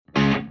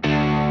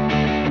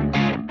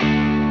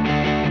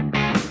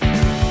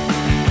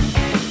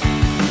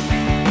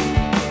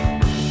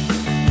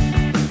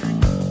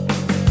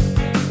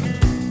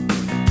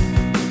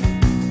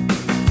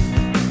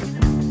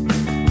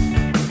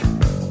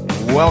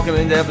Welcome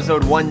into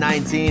episode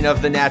 119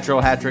 of the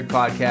Natural Hat Trick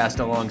Podcast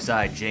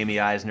alongside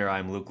Jaime Eisner.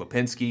 I'm Luke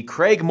Lapinski.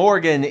 Craig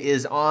Morgan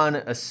is on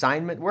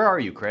assignment. Where are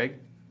you, Craig?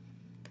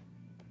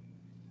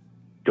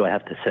 Do I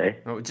have to say?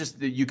 Oh,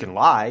 just you can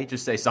lie.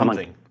 Just say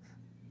something.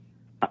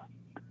 All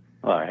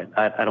right.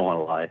 I don't want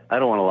to lie. I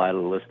don't want to lie to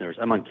the listeners.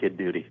 I'm on kid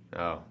duty.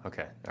 Oh,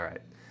 okay. All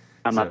right.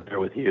 I'm not there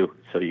with you,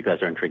 so you guys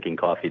aren't drinking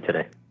coffee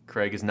today.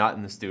 Craig is not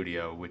in the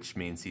studio, which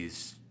means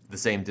he's the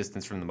same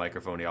distance from the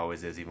microphone he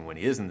always is, even when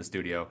he is in the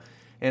studio.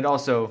 And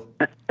also,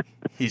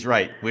 he's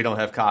right. We don't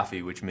have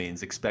coffee, which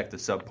means expect a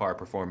subpar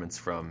performance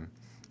from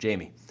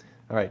Jaime.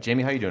 All right,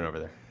 Jaime, how you doing over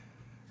there?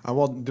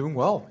 Well, doing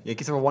well.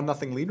 Yankees have a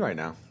 1-0 lead right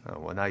now. Oh,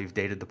 well, now you've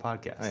dated the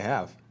podcast. I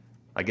have.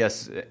 I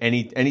guess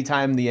any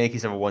time the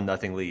Yankees have a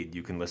 1-0 lead,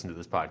 you can listen to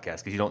this podcast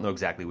because you don't know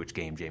exactly which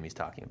game Jamie's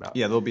talking about.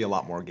 Yeah, there'll be a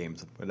lot more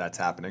games where that's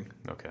happening.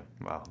 Okay,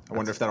 wow. I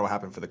wonder if that'll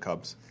happen for the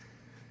Cubs.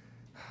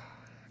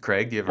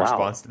 Craig, do you have a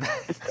response to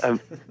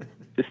that?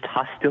 Just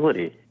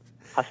hostility.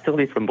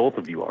 Hostility from both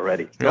of you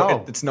already.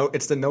 No,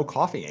 it's the no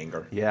coffee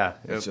anger. Yeah,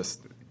 it's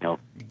just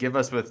get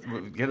us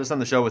on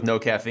the show with no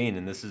caffeine,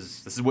 and this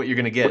is what you're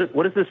going to get.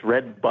 What does this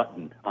red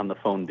button on the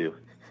phone do?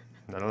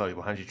 I don't know.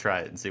 Why don't you try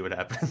it and see what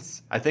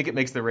happens? I think it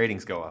makes the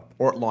ratings go up.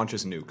 Or it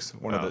launches nukes.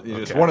 One of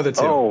the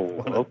two.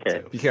 Oh,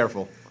 okay. Be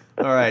careful.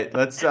 All right,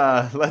 let's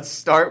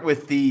start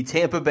with the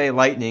Tampa Bay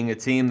Lightning, a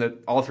team that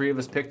all three of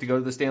us picked to go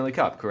to the Stanley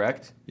Cup,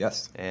 correct?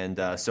 Yes. And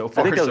so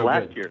far, I think it was so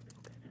last good. year.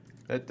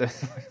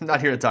 I'm not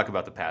here to talk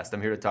about the past.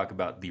 I'm here to talk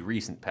about the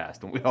recent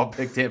past when we all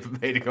picked Tampa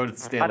Bay to go to the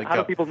Stanley Cup.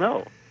 How do people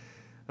know?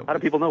 How do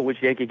people know which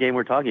Yankee game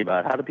we're talking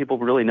about? How do people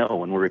really know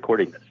when we're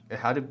recording this? This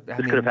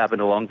could have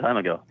happened a long time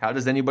ago. How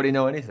does anybody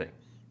know anything?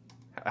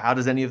 How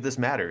does any of this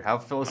matter? How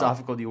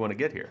philosophical do you want to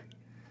get here?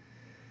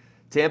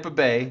 Tampa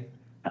Bay.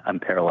 I'm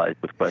paralyzed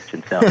with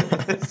questions now.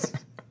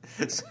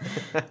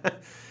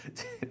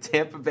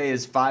 Tampa Bay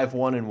is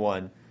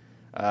 5-1-1.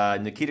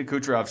 Nikita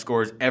Kucherov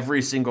scores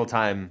every single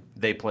time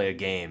they play a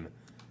game.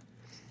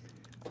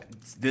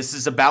 This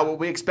is about what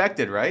we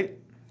expected, right?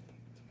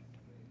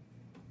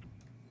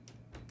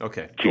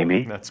 Okay,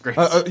 Jaime, that's great.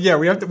 Yeah,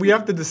 we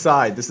have to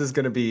decide. This is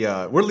going to be.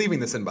 We're leaving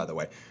this in, by the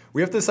way.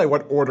 We have to decide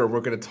what order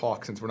we're going to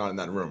talk since we're not in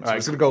that room. So we're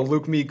just going to go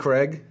Luke, me,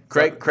 Craig.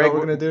 Craig, what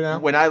we're going to do now.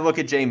 When I look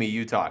at Jaime,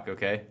 you talk.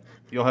 Okay.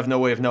 You'll have no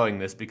way of knowing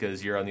this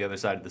because you're on the other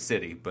side of the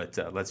city, but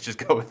let's just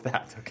go with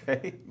that,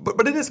 okay?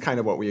 But it is kind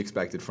of what we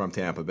expected from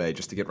Tampa Bay,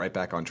 just to get right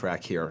back on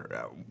track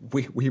here.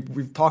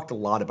 We've talked a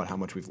lot about how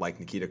much we've liked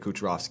Nikita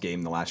Kucherov's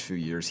game the last few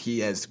years. He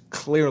has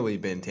clearly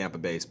been Tampa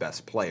Bay's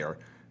best player.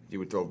 You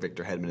would throw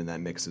Victor Hedman in that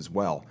mix as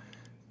well.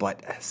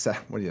 But,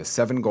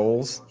 7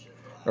 goals?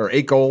 Or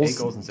 8 goals, 8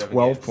 goals in 7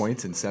 12 games.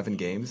 points in 7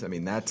 games. I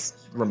mean, that's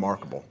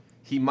remarkable.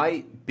 He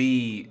might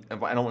be,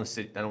 I don't want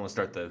to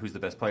start the who's the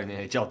best player in the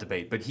NHL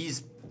debate, but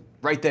he's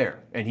right there,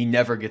 and he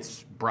never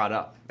gets brought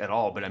up at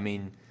all. But, I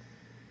mean,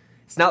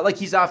 it's not like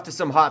he's off to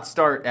some hot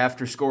start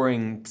after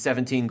scoring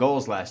 17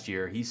 goals last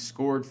year. He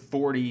scored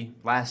 40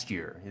 last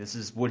year. This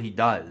is what he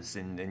does,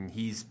 and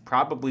he's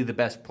probably the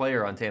best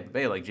player on Tampa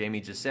Bay, like Jaime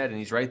just said, and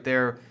he's right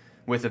there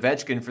with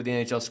Ovechkin for the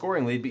NHL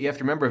scoring lead. But you have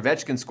to remember,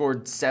 Ovechkin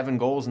scored 7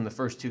 goals in the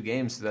first 2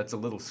 games, so that's a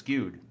little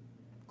skewed.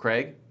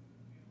 Craig?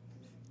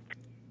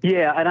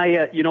 Yeah, and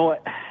I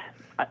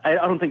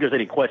don't think there's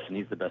any question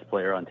he's the best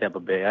player on Tampa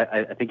Bay.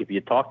 I think if you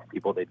talk to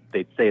people,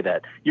 they'd say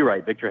that. You're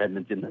right, Victor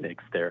Hedman's in the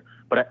mix there.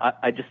 But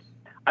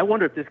I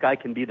wonder if this guy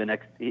can be the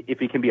next, if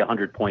he can be a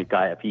 100-point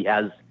guy, if he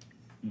has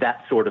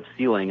that sort of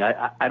ceiling.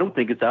 I don't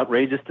think it's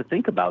outrageous to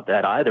think about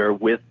that either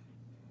with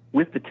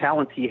the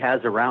talent he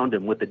has around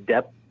him, with the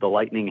depth the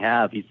Lightning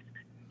have. He's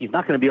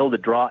not going to be able to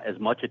draw as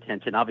much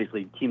attention.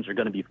 Obviously, teams are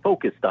going to be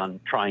focused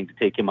on trying to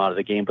take him out of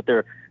the game, but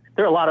there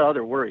are a lot of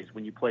other worries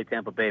when you play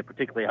Tampa Bay,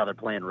 particularly how they're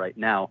playing right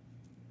now.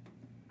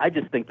 I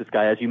just think this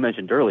guy, as you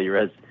mentioned earlier,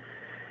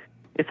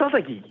 it sounds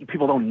like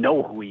people don't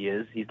know who he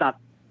is. He's not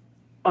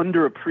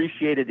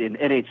underappreciated in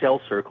NHL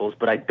circles,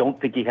 but I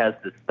don't think he has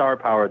the star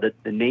power,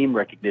 the name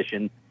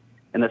recognition,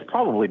 and that's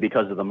probably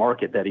because of the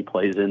market that he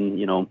plays in,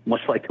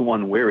 much like the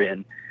one we're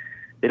in.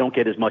 They don't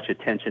get as much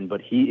attention, but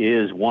he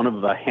is one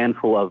of a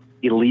handful of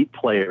elite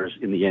players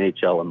in the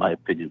NHL, in my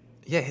opinion.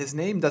 Yeah, his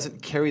name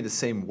doesn't carry the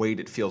same weight,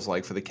 it feels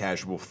like, for the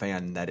casual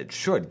fan that it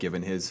should,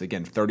 given his,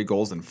 again, 30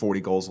 goals and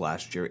 40 goals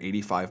last year,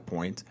 85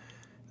 points.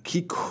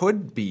 He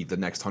could be the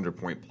next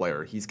 100-point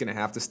player. He's going to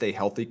have to stay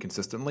healthy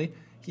consistently.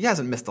 He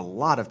hasn't missed a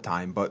lot of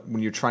time, but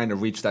when you're trying to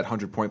reach that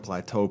 100-point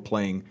plateau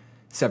playing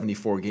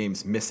 74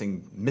 games,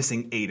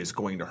 missing 8 is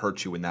going to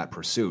hurt you in that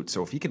pursuit.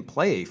 So if he can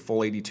play a full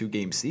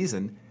 82-game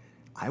season,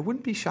 I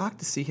wouldn't be shocked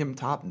to see him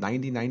top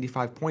 90,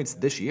 95 points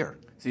this year.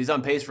 So he's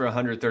on pace for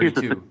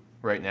 132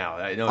 right now.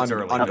 I know it's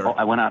early.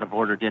 I went out of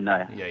order, didn't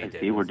I? Yeah, you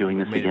did. See, we're doing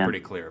this made again. It pretty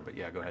clear, but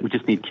yeah, go ahead. We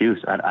just need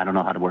cues. I don't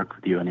know how to work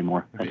with you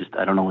anymore.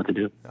 I don't know what to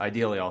do.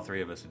 Ideally, all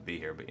 3 of us would be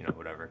here, but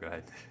whatever. Go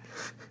ahead.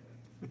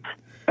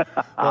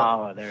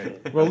 There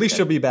it is. Well, at least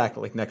she'll be back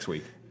next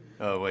week.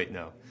 Oh, wait,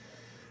 no.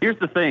 Here's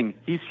the thing.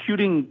 He's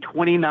shooting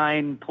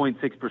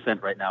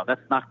 29.6% right now.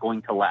 That's not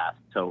going to last.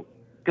 So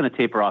it's going to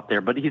taper off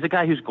there. But he's a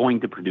guy who's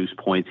going to produce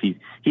points. He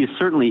is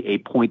certainly a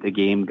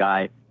point-a-game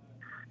guy.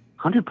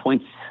 100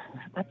 points.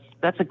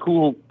 That's a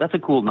cool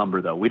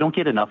number, though. We don't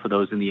get enough of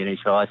those in the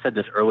NHL. I said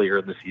this earlier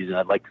in the season.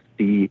 I'd like to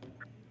see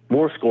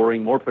more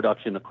scoring, more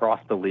production across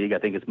the league. I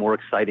think it's more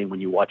exciting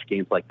when you watch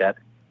games like that.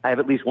 I have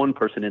at least one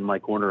person in my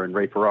corner in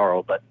Ray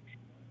Ferraro, but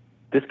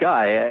this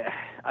guy,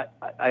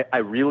 I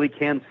really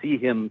can see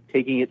him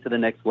taking it to the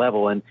next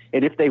level. And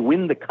if they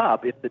win the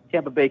Cup, if the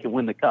Tampa Bay can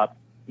win the Cup,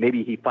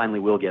 maybe he finally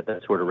will get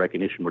that sort of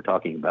recognition we're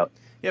talking about.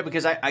 Yeah,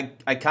 because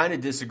I kind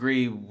of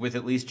disagree with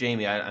at least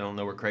Jamie. I don't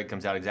know where Craig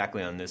comes out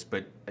exactly on this,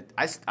 but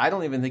I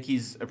don't even think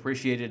he's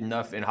appreciated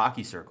enough in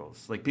hockey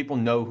circles. Like, people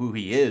know who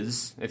he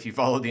is if you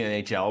follow the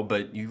NHL,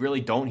 but you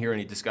really don't hear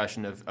any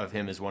discussion of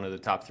him as one of the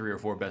top 3 or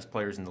 4 best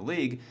players in the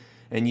league,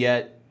 and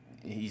yet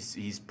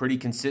he's pretty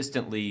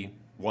consistently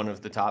one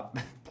of the top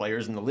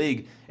players in the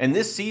league. And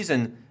this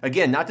season,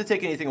 again, not to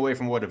take anything away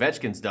from what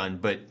Ovechkin's done,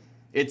 but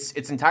it's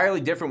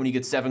entirely different when you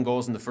get 7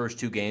 goals in the first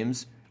 2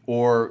 games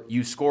or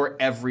you score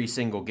every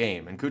single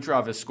game. And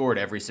Kucherov has scored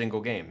every single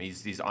game.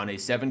 He's on a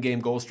 7-game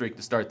goal streak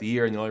to start the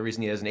year, and the only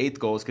reason he has an 8th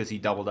goal is because he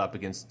doubled up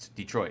against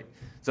Detroit.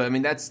 So, I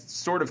mean, that's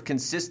sort of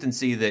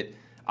consistency that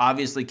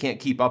obviously can't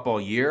keep up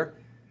all year,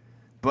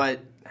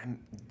 but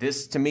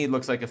this, to me,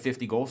 looks like a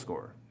 50-goal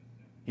scorer.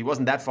 He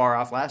wasn't that far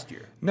off last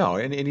year. No,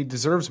 and he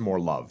deserves more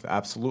love,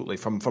 absolutely,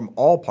 from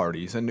all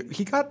parties. And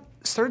he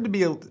started to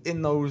be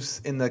in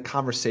the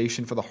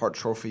conversation for the Hart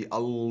Trophy a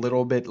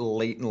little bit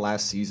late in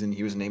last season.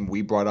 He was a name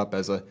we brought up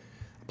as a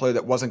player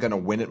that wasn't going to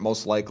win it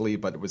most likely,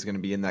 but was going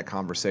to be in that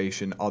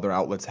conversation. Other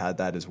outlets had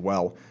that as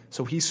well.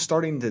 So he's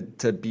starting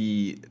to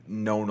be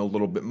known a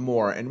little bit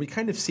more, and we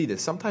kind of see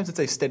this. Sometimes it's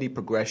a steady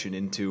progression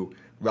into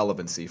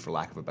relevancy, for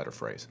lack of a better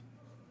phrase.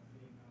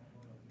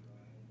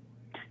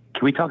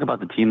 Can we talk about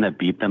the team that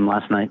beat them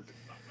last night?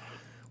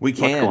 We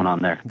can. What's going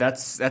on there?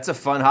 That's a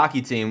fun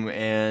hockey team,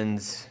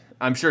 and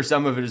I'm sure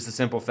some of it is the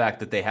simple fact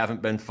that they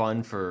haven't been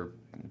fun for,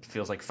 it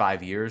feels like,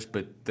 5 years.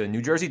 But the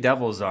New Jersey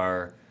Devils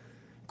are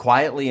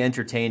quietly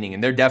entertaining,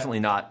 and they're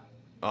definitely not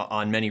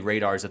on many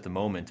radars at the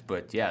moment.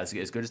 But yeah, as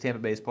good as Tampa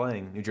Bay is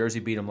playing, New Jersey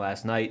beat them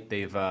last night.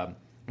 They've,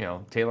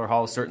 Taylor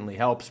Hall certainly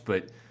helps,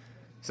 but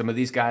some of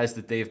these guys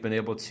that they've been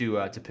able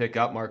to pick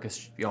up,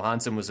 Marcus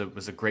Johansson was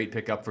a great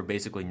pickup for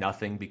basically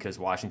nothing because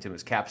Washington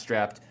was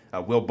cap-strapped.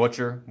 Will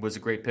Butcher was a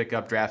great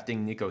pickup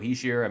drafting Nico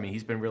Hischier. I mean,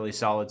 he's been really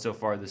solid so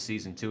far this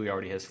season, too. He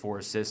already has 4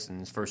 assists in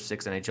his first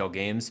 6 NHL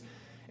games.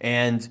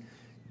 And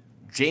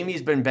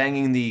Jamie's been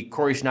banging the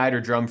Corey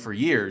Schneider drum for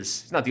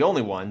years. He's not the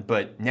only one,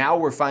 but now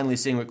we're finally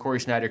seeing what Corey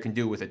Schneider can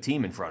do with a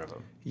team in front of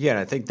him. Yeah, and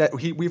I think that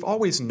we've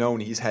always known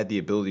he's had the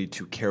ability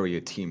to carry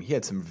a team. He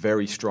had some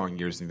very strong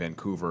years in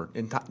Vancouver,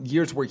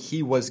 years where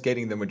he was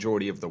getting the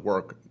majority of the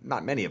work,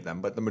 not many of them,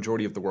 but the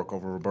majority of the work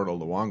over Roberto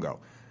Luongo.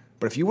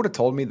 But if you would have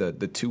told me the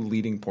 2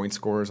 leading point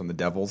scorers on the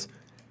Devils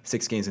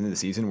 6 games into the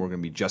season were going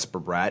to be Jesper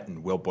Bratt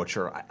and Will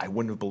Butcher, I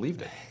wouldn't have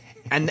believed it.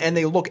 And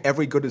they look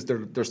every good as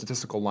their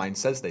statistical line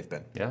says they've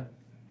been. Yeah.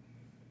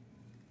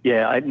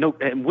 Yeah, I know.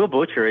 And Will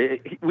Butcher,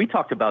 we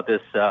talked about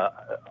this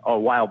a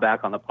while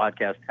back on the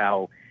podcast,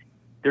 how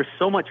there's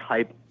so much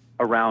hype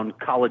around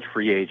college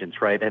free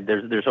agents, right? And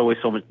there's always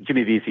so much,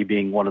 Jimmy Vesey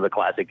being one of the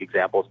classic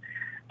examples.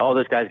 Oh,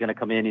 this guy's going to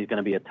come in, he's going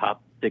to be a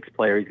top 6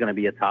 player, he's going to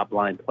be a top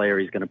line player,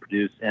 he's going to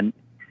produce. And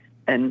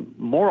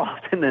more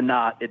often than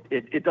not,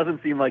 it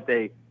doesn't seem like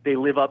they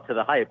live up to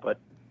the hype, but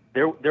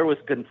there was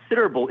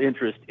considerable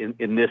interest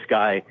in this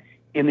guy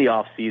in the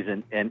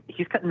offseason, and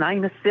he's got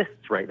 9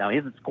 assists right now. He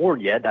hasn't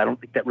scored yet. I don't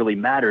think that really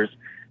matters.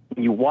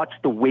 When you watch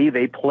the way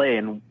they play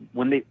and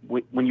when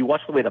you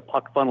watch the way the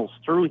puck funnels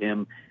through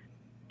him,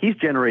 he's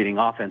generating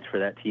offense for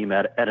that team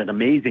at an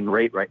amazing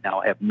rate right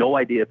now. I have no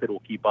idea if it will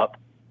keep up,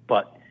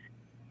 but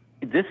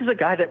this is a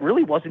guy that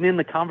really wasn't in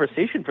the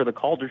conversation for the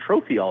Calder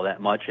Trophy all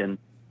that much, and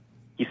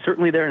he's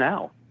certainly there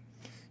now.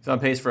 He's on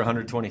pace for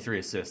 123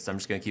 assists. I'm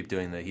just going to keep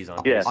doing the he's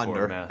on pace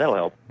for math. That'll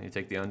help. You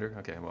take the under?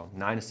 Okay, well,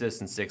 9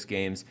 assists in 6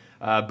 games.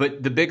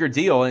 But the bigger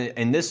deal,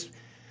 and this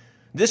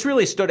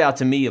really stood out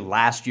to me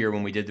last year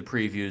when we did the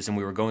previews and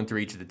we were going through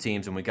each of the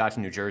teams and we got to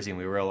New Jersey and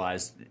we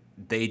realized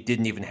they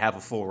didn't even have a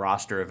full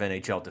roster of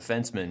NHL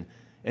defensemen.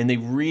 And they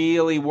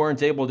really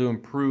weren't able to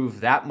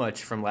improve that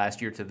much from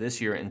last year to this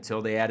year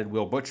until they added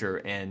Will Butcher.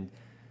 And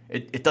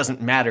it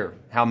doesn't matter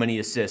how many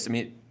assists. I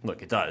mean,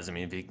 look, it does. I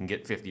mean, if he can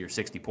get 50 or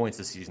 60 points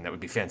this season, that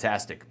would be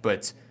fantastic.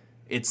 But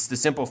it's the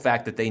simple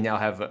fact that they now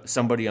have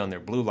somebody on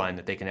their blue line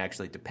that they can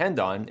actually depend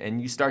on,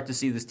 and you start to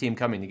see this team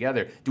coming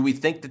together. Do we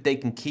think that they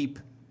can keep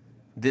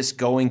this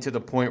going to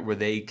the point where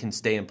they can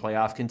stay in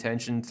playoff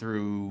contention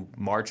through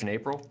March and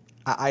April?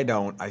 I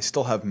don't. I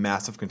still have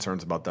massive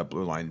concerns about that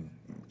blue line,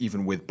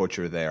 even with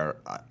Butcher there.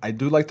 I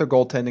do like their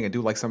goaltending. I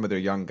do like some of their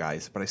young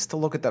guys, but I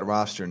still look at that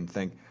roster and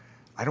think,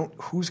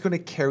 who's going to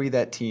carry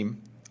that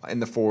team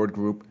in the forward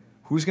group?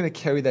 Who's going to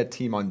carry that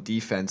team on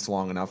defense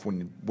long enough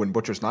when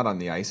Butcher's not on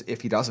the ice,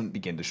 if he doesn't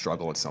begin to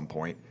struggle at some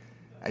point?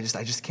 I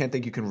just can't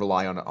think you can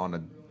rely on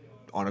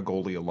a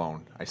goalie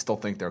alone. I still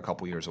think they're a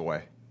couple years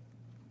away.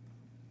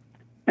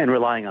 And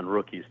relying on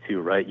rookies too,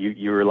 right?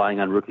 You're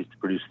relying on rookies to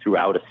produce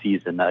throughout a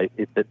season.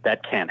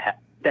 That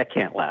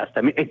can't last.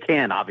 I mean, it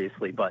can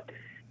obviously, but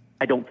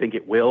I don't think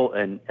it will.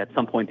 And at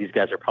some point, these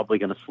guys are probably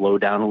going to slow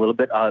down a little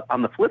bit.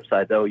 On the flip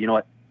side, though, you know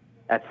what?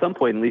 At some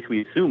point, at least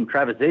we assume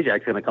Travis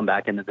Zajak's going to come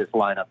back into this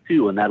lineup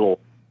too, and that'll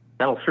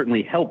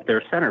certainly help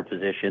their center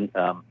position.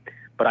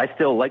 But I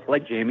still,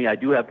 like Jamie, I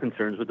do have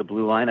concerns with the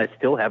blue line. I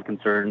still have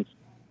concerns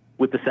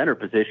with the center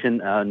position.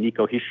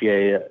 Nico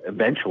Hischier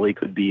eventually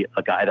could be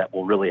a guy that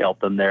will really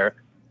help them there,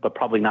 but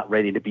probably not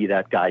ready to be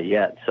that guy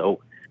yet. So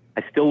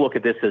I still look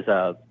at this as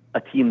a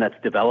team that's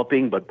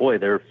developing, but boy,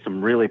 there are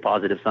some really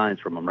positive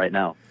signs from them right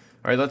now.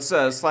 All right, let's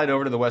slide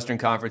over to the Western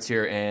Conference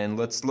here, and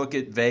let's look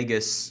at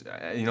Vegas.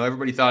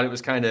 Everybody thought it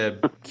was kind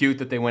of cute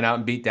that they went out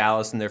and beat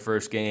Dallas in their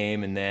first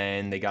game, and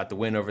then they got the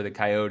win over the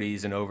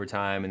Coyotes in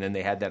overtime, and then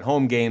they had that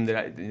home game,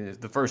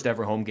 the first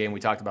ever home game.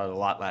 We talked about it a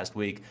lot last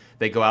week.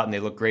 They go out and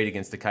they look great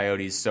against the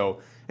Coyotes,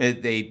 so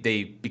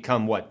they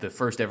become, the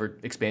first ever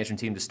expansion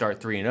team to start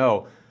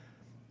 3-0.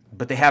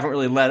 But they haven't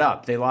really let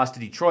up. They lost to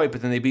Detroit,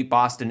 but then they beat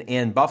Boston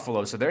and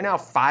Buffalo. So they're now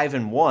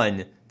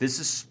 5-1. This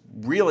is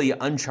really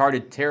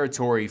uncharted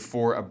territory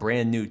for a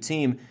brand new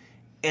team.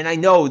 And I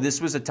know this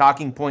was a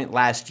talking point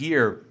last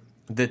year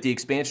that the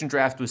expansion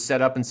draft was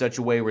set up in such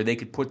a way where they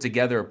could put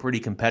together a pretty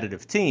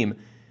competitive team.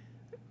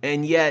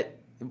 And yet,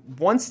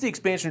 once the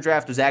expansion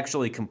draft was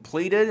actually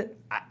completed,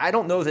 I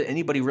don't know that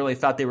anybody really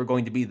thought they were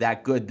going to be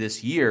that good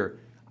this year.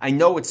 I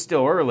know it's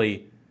still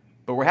early,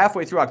 but we're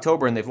halfway through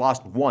October and they've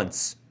lost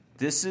once.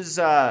 This is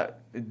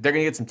they're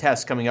going to get some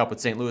tests coming up with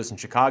St. Louis and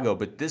Chicago,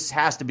 but this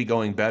has to be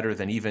going better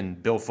than even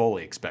Bill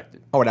Foley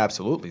expected. Oh, it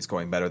absolutely is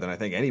going better than I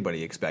think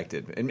anybody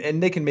expected.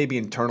 And they can maybe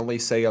internally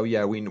say, oh,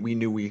 yeah, we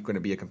knew we were going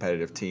to be a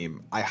competitive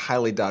team. I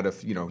highly doubt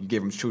if, you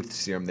gave them truth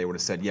serum, they would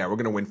have said, yeah, we're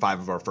going to win 5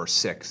 of our first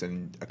 6,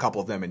 and a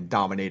couple of them in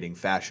dominating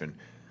fashion.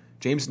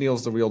 James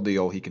Neal's the real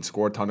deal. He can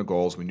score a ton of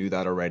goals. We knew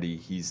that already.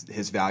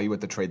 His value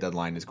at the trade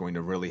deadline is going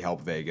to really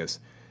help Vegas.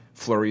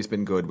 Fleury's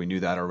been good. We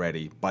knew that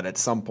already. But at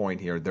some point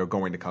here, they're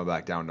going to come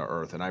back down to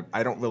earth. And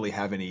I don't really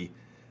have I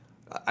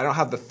don't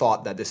have the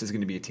thought that this is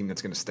going to be a team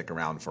that's going to stick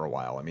around for a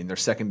while. I mean, their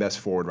second best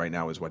forward right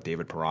now is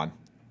David Perron?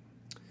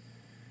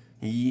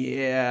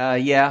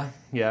 Yeah,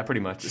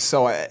 pretty much.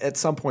 So at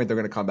some point, they're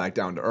going to come back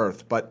down to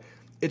earth. But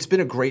it's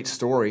been a great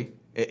story,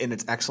 and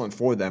it's excellent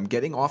for them.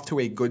 Getting off to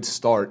a good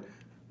start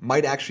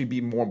might actually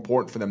be more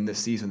important for them this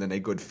season than a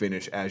good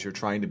finish as you're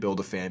trying to build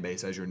a fan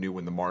base, as you're new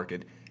in the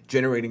market.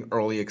 Generating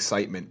early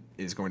excitement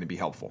is going to be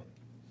helpful.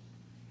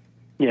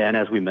 Yeah, and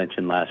as we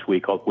mentioned last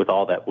week, with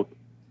all that,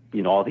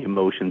 all the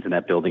emotions in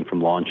that building from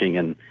launching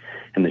and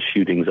the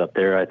shootings up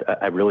there,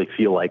 I really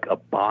feel like a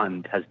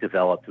bond has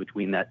developed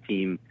between that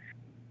team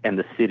and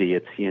the city.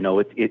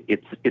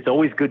 It's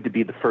always good to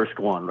be the first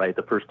one, right?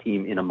 The first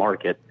team in a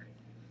market,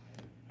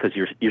 because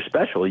you're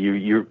special.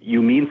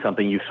 You mean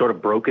something. You've sort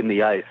of broken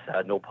the ice.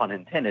 No pun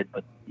intended,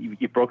 but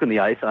you've broken the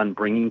ice on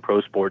bringing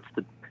pro sports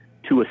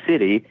to a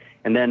city,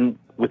 and then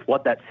with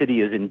what that city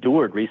has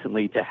endured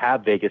recently, to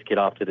have Vegas get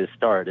off to this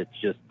start,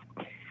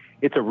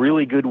 it's a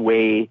really good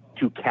way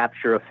to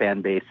capture a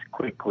fan base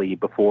quickly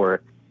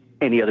before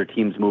any other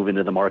teams move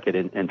into the market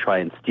and try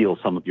and steal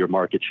some of your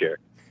market share.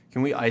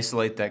 Can we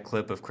isolate that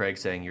clip of Craig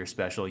saying "you're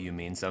special, you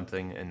mean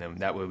something," and then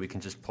that way we can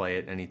just play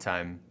it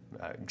anytime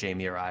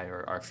Jamie or I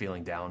are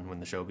feeling down when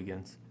the show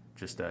begins?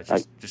 Just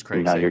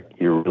Craig. Now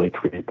you're really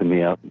creeping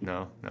me out.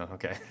 No,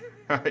 okay.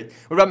 All right.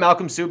 What about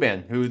Malcolm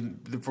Subban, who,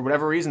 for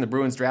whatever reason, the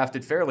Bruins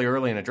drafted fairly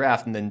early in a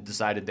draft and then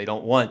decided they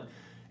don't want,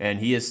 and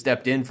he has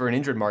stepped in for an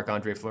injured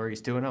Marc-Andre Fleury.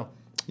 He's 2-0.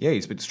 Yeah,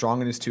 he's been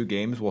strong in his 2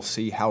 games. We'll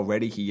see how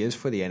ready he is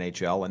for the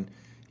NHL, and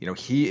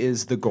he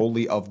is the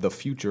goalie of the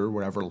future,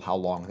 how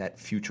long that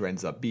future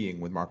ends up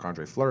being with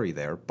Marc-Andre Fleury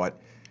there. But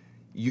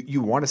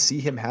you want to see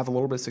him have a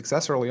little bit of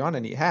success early on,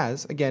 and he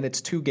has. Again, it's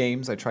 2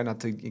 games. I try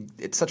not to.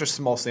 It's such a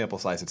small sample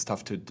size. It's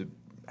tough to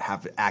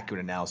have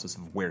accurate analysis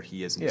of where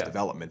he is in his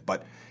development.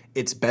 But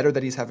it's better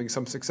that he's having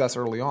some success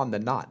early on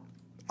than not,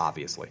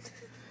 obviously.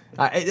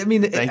 I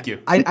mean, thank you.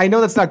 I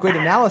know that's not great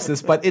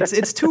analysis, but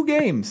it's 2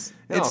 games.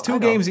 No, it's 2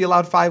 games. He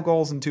allowed 5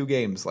 goals in 2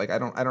 games. Like I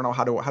don't know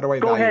how do I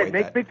evaluate that? Go ahead,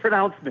 make big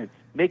pronouncements.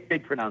 Make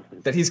big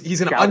pronouncements. That he's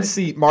going to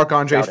unseat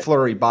Marc-Andre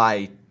Fleury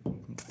by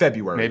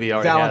February, maybe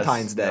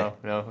Valentine's Day.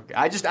 No. Okay.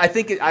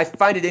 I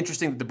find it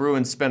interesting that the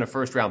Bruins spent a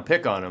first-round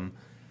pick on him,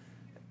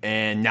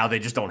 and now they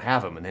just don't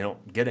have him, and they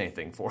don't get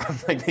anything for him.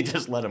 Like they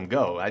just let him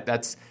go.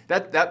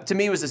 That to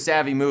me was a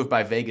savvy move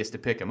by Vegas to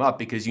pick him up,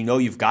 because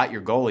you've got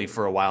your goalie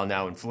for a while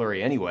now in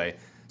Fleury anyway.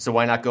 So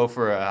why not go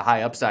for a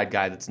high upside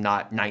guy that's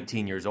not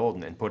 19 years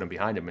old and put him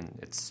behind him? And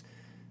it's,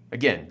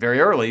 again, very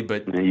early,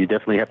 but you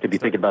definitely have to be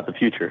thinking about the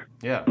future.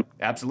 Yeah,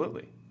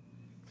 absolutely.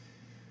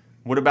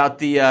 What about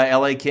the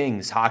LA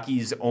Kings,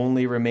 hockey's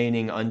only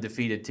remaining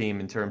undefeated team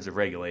in terms of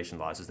regulation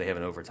losses? They have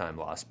an overtime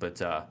loss,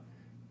 but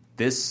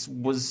this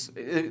was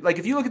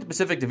if you look at the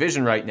Pacific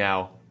Division right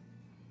now,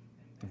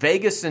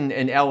 Vegas and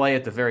LA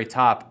at the very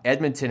top.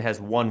 Edmonton has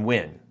 1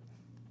 win.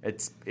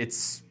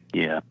 It's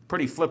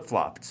pretty flip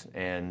flopped,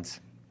 and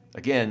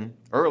again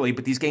early,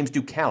 but these games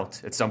do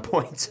count at some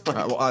point.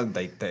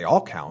 They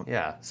all count.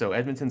 Yeah, so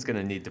Edmonton's going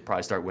to need to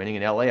probably start winning,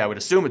 and LA, I would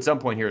assume at some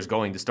point here is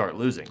going to start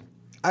losing.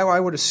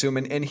 I would assume,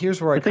 and here's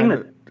where I kind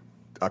of.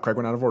 Craig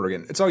went out of order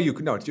again. It's all you.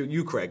 No, it's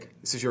you, Craig.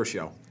 This is your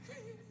show.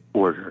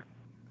 Order.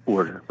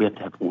 We have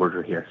to have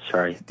order here.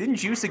 Sorry.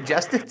 Didn't you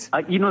suggest it?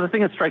 The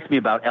thing that strikes me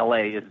about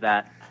LA is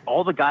that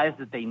all the guys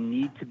that they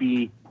need to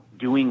be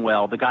doing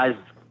well, the guys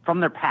from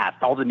their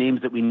past, all the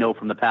names that we know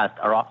from the past,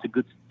 are off to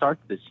good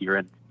starts this year.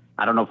 And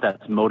I don't know if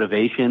that's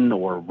motivation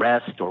or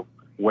rest or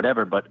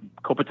whatever, but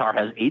Kopitar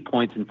has 8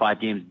 points in 5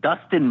 games.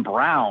 Dustin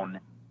Brown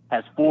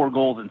has 4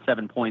 goals and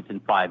 7 points in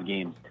 5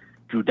 games.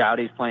 Drew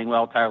Doughty's playing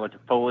well. Tyler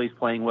Toffoli's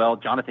playing well.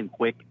 Jonathan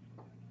Quick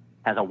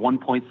has a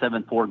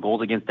 1.74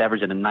 goals against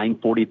average and a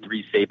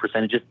 943 save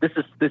percentage. This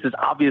is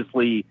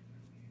obviously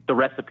the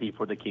recipe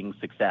for the Kings'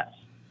 success.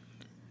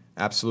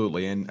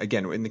 Absolutely. And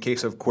again, in the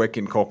case of Quick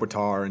and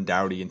Kopitar and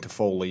Doughty and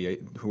Toffoli,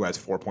 who has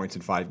 4 points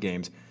in 5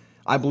 games,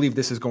 I believe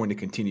this is going to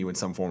continue in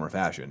some form or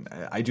fashion.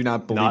 I do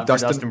not believe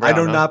Dustin Brown. I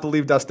do not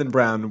believe Dustin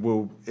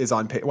Brown is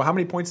on pace. Well, how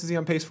many points is he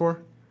on pace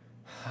for?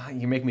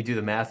 You make me do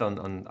the math on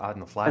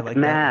the fly like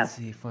math.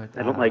 That.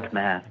 I don't like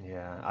math.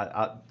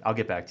 Yeah, I'll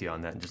get back to you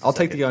on that. I'll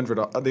take the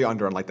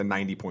under on like the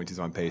 90 points he's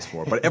on pace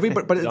for. But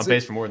it's on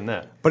pace for more than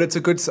that. But it's a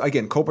good,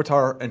 again,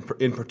 Kopitar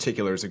in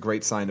particular is a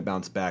great sign to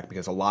bounce back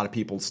because a lot of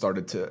people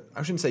started to,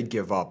 I shouldn't say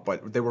give up,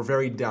 but they were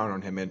very down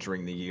on him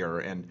entering the year.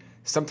 And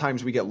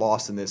sometimes we get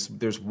lost in this.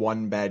 There's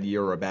one bad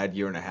year or a bad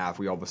year and a half.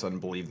 We all of a sudden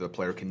believe the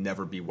player can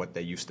never be what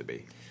they used to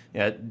be.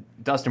 Yeah,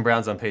 Dustin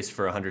Brown's on pace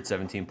for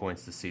 117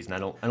 points this season. I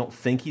don't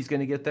think he's going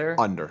to get there.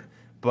 Under.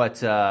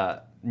 But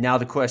now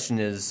the question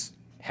is,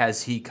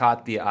 has he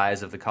caught the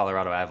eyes of the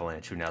Colorado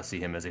Avalanche, who now see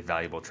him as a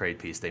valuable trade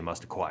piece they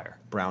must acquire?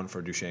 Brown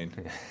for Duchesne.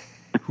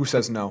 Who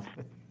says no?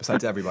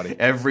 Besides everybody.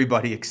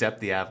 Everybody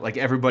except the Avalanche. Like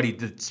everybody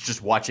that's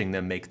just watching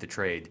them make the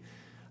trade.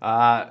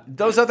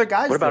 Those other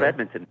guys. What about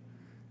Edmonton?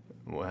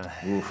 Well,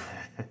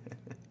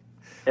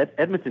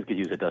 Edmonton could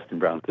use a Dustin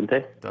Brown, couldn't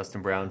they?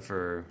 Dustin Brown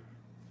for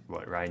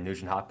what? Ryan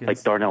Nugent-Hopkins?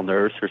 Like Darnell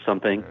Nurse or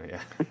something? Oh, yeah.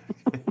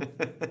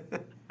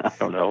 I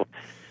don't know.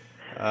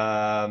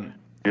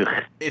 We'll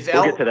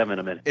get to them in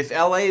a minute. If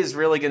LA is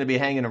really going to be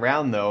hanging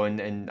around, though,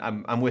 and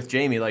I'm with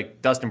Jamie,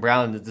 like Dustin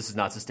Brown, this is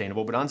not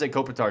sustainable, but Anze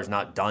Kopitar is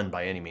not done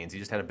by any means. He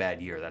just had a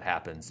bad year. That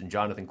happens. And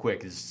Jonathan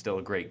Quick is still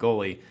a great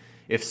goalie.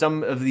 If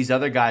some of these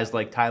other guys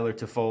like Tyler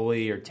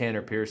Toffoli or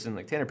Tanner Pearson,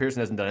 like Tanner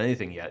Pearson hasn't done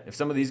anything yet, if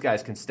some of these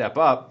guys can step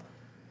up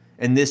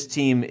and this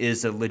team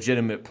is a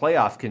legitimate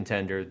playoff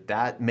contender,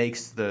 that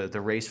makes the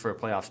race for a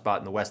playoff spot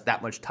in the West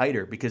that much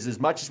tighter. Because as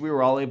much as we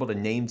were all able to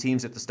name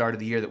teams at the start of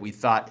the year that we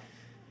thought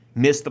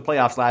missed the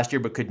playoffs last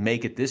year but could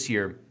make it this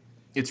year,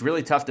 it's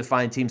really tough to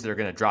find teams that are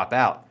going to drop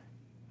out.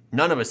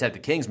 None of us had the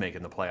Kings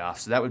making the playoffs,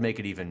 so that would make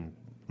it even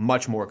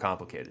much more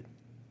complicated.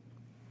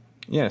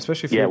 Yeah,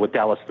 especially if with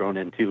Dallas thrown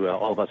in too,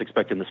 all of us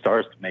expecting the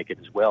Stars to make it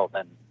as well.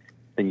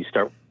 Then you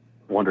start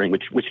wondering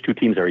which 2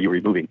 teams are you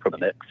removing from the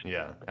mix?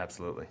 Yeah,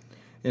 absolutely.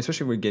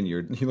 Especially when, again,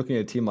 you're looking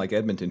at a team like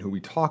Edmonton, who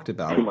we talked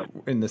about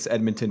in this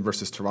Edmonton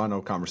versus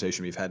Toronto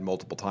conversation we've had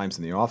multiple times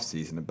in the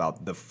offseason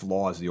about the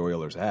flaws the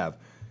Oilers have.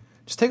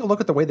 Just take a look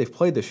at the way they've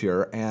played this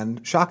year, and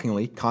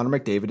shockingly, Connor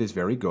McDavid is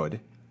very good.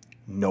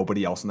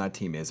 Nobody else on that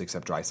team is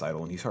except Draisaitl,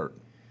 and he's hurt.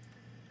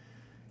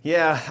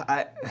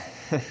 Yeah,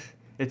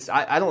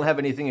 I don't have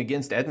anything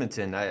against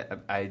Edmonton.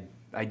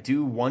 I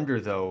do wonder,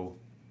 though,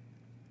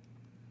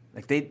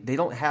 like they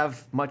don't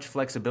have much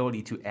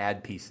flexibility to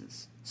add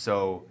pieces.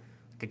 So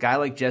a guy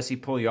like Jesse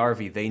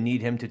Puljujarvi, they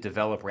need him to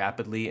develop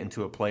rapidly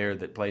into a player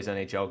that plays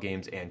NHL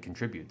games and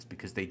contributes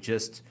because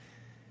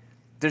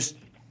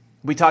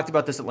we talked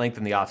about this at length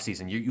in the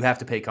offseason. You have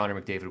to pay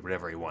Connor McDavid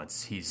whatever he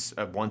wants. He's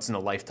a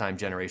once-in-a-lifetime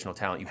generational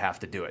talent. You have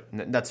to do it.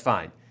 And that's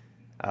fine.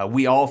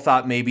 We all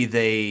thought maybe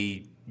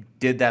they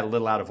did that a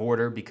little out of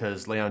order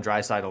because Leon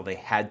Draisaitl they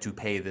had to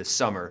pay this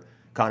summer.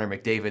 Connor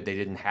McDavid they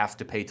didn't have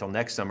to pay till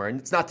next summer. And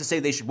it's not to say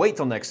they should wait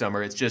till next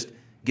summer. It's just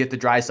get the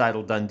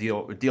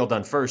Draisaitl deal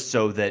done first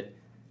so that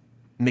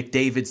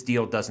McDavid's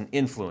deal doesn't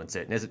influence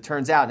it. And as it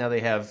turns out, now they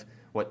have,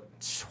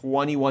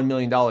 $21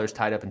 million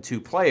tied up in 2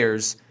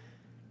 players.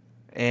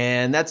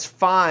 And that's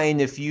fine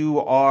if you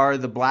are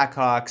the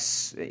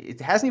Blackhawks. It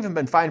hasn't even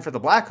been fine for the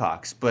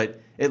Blackhawks,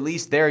 but at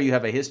least there you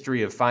have a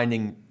history of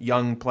finding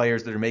young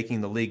players that are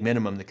making the league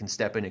minimum that can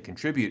step in and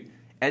contribute.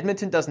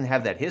 Edmonton doesn't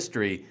have that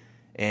history,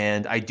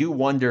 and I do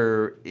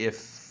wonder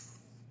if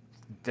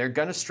they're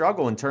going to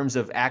struggle in terms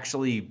of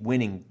actually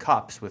winning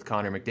cups with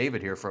Connor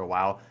McDavid here for a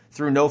while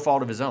through no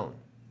fault of his own.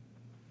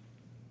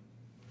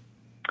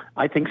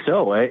 I think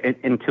so.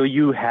 Until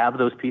you have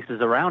those pieces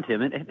around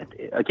him, and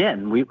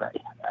again,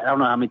 I don't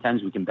know how many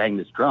times we can bang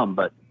this drum,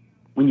 but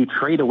when you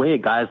trade away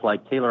guys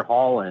like Taylor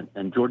Hall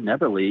and Jordan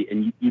Eberle,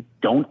 and you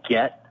don't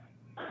get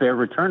fair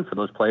return for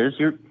those players,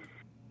 you're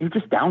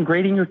just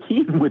downgrading your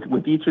team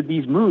with each of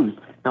these moves.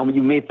 Now,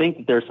 you may think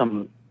that there's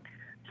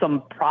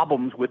some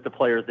problems with the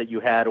players that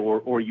you had,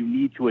 or you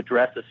need to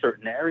address a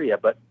certain area,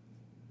 but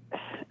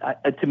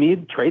to me,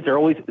 trades are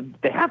always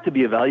they have to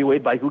be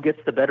evaluated by who gets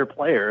the better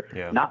player,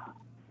 not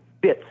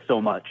fit so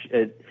much.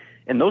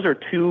 And those are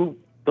two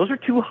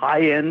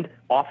high-end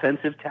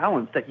offensive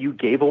talents that you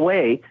gave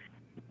away.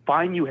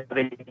 Fine, you have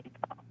a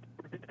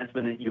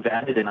defenseman that you've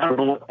added, and I don't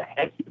know what the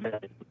heck you've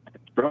added.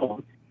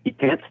 He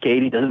can't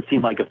skate. He doesn't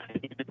seem like a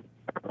fit.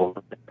 And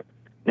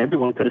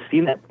everyone could have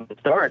seen that from the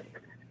start.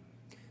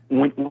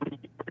 When you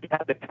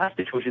have the past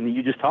situation that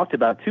you just talked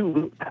about,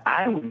 too,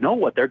 I don't know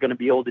what they're going to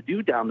be able to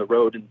do down the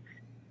road. And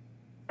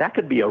that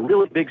could be a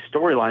really big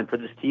storyline for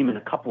this team in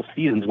a couple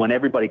seasons when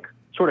everybody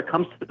sort of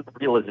comes to the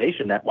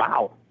realization that,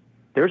 wow,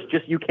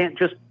 you can't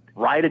just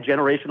ride a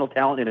generational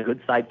talent and a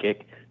good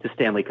sidekick to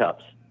Stanley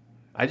Cups.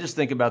 I just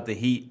think about the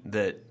heat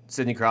that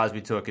Sidney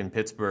Crosby took in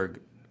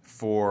Pittsburgh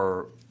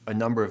for a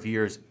number of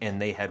years,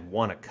 and they had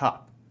won a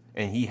cup.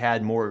 And he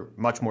had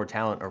much more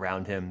talent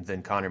around him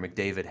than Connor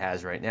McDavid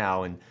has right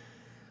now. And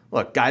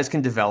look, guys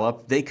can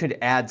develop. They could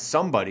add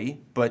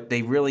somebody, but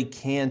they really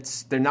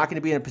can't. They're not going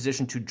to be in a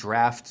position to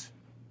draft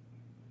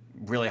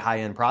really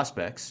high-end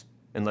prospects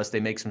unless they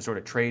make some sort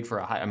of trade for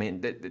a high. I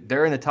mean,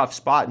 they're in a tough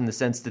spot in the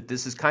sense that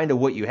this is kind of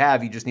what you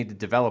have. You just need to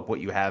develop what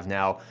you have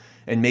now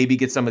and maybe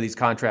get some of these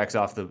contracts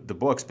off the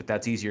books, but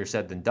that's easier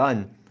said than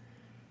done.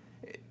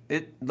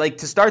 Like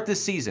to start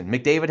this season,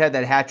 McDavid had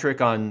that hat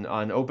trick on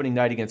opening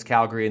night against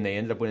Calgary, and they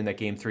ended up winning that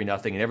game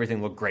 3-0, and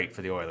everything looked great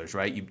for the Oilers,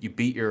 right? You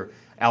beat your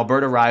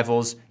Alberta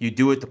rivals, you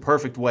do it the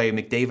perfect way.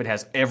 McDavid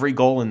has every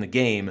goal in the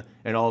game,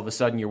 and all of a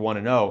sudden you're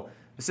 1-0.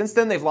 Since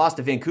then, they've lost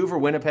to Vancouver,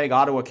 Winnipeg,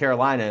 Ottawa,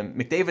 Carolina.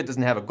 McDavid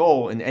doesn't have a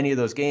goal in any of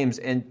those games,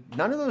 and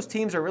none of those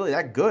teams are really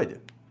that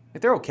good.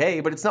 Like, they're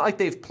okay, but it's not like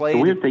they've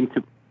played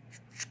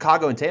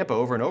Chicago and Tampa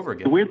over and over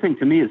again. The weird thing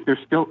to me is they're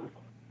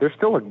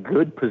still a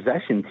good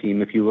possession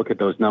team if you look at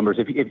those numbers.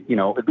 If you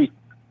know, at least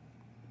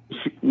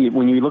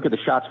when you look at the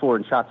shots for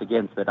and shots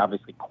against, that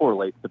obviously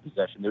correlates to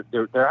possession.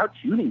 They're out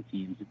shooting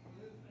teams.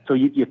 So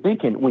you're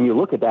thinking when you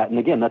look at that, and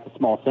again, that's a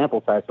small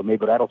sample size, so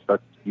maybe that'll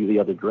start to skew the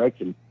other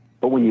direction.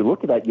 But when you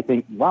look at that, you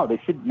think, wow,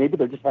 maybe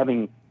they're just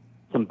having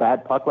some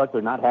bad puck luck.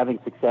 They're not having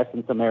success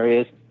in some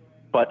areas.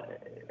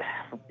 But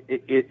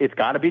it's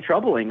got to be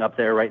troubling up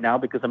there right now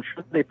because I'm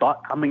sure they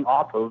thought coming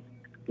off of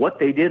what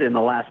they did in the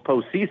last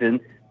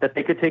postseason that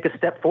they could take a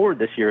step forward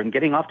this year. And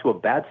getting off to a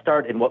bad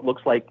start in what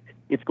looks like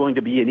it's going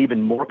to be an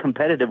even more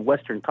competitive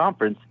Western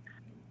Conference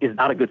is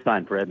not a good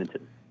sign for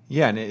Edmonton.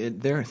 Yeah, and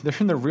they're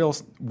in the real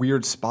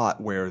weird spot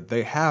where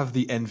they have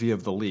the envy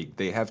of the league.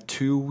 They have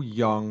two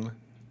young,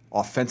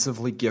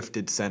 offensively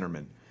gifted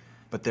centermen,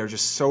 but there are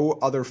just so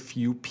other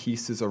few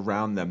pieces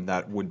around them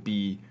that would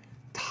be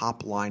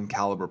top-line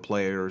caliber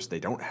players. They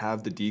don't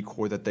have the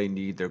decor that they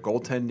need. Their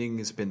goaltending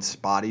has been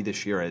spotty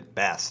this year at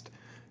best,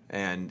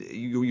 and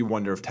you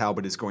wonder if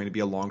Talbot is going to be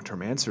a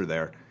long-term answer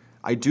there.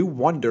 I do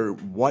wonder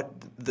what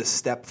the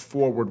step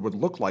forward would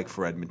look like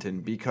for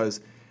Edmonton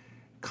because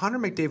Connor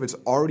McDavid's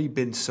already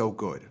been so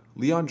good.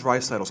 Leon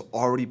Draisaitl's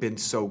already been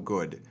so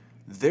good.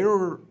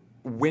 Their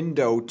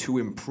window to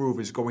improve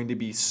is going to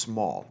be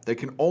small. They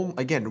can only,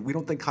 again, we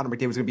don't think Connor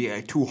McDavid's going to be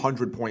a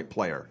 200-point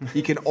player.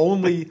 He can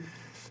only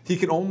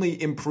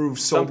improve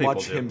so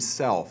much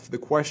himself. The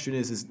question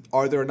is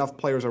are there enough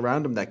players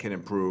around him that can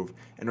improve,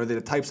 and are they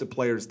the types of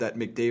players that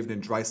McDavid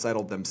and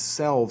Draisaitl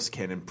themselves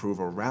can improve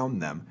around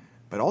them?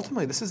 But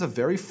ultimately, this is a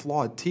very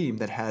flawed team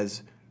that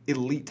has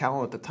elite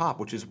talent at the top,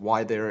 which is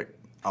why they're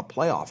a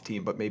playoff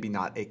team, but maybe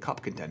not a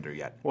cup contender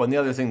yet. Well, and the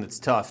other thing that's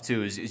tough,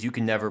 too, is you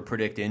can never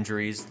predict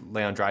injuries.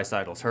 Leon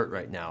Draisaitl's hurt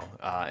right now.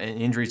 And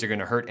injuries are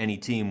going to hurt any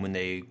team when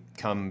they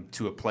come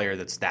to a player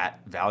that's that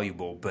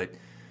valuable. But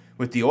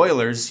with the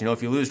Oilers,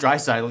 if you lose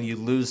Draisaitl, you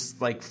lose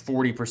like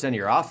 40% of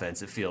your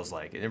offense, it feels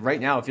like. And right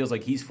now, it feels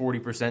like he's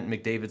 40% and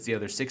McDavid's the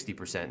other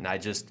 60%. And I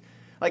just,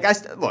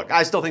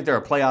 I still think they're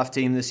a playoff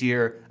team this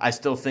year. I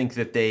still think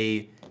that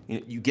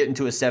you get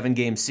into a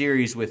 7-game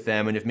series with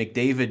them, and if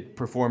McDavid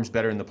performs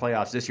better in the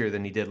playoffs this year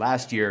than he did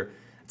last year,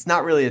 it's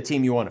not really a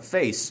team you want to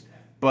face.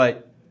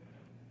 But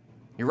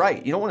you're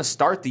right. You don't want to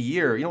start the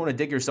year. You don't want to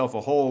dig yourself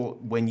a hole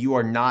when you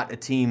are not a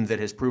team that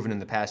has proven in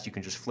the past you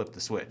can just flip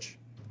the switch.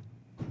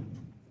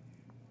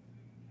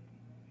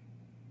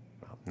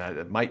 Now,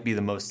 that might be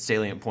the most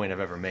salient point I've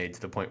ever made,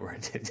 to the point where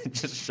it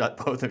just shut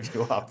both of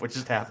you off. What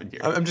just happened here?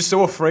 I'm just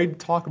so afraid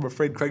to talk. I'm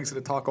afraid Craig's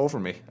going to talk over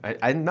me.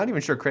 I'm not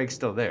even sure Craig's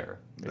still there.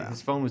 No.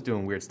 His phone was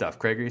doing weird stuff.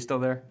 Craig, are you still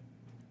there?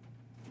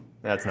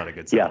 That's not a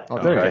good sign. Yeah. Oh,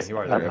 there okay. You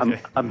are there.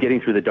 Okay. I'm getting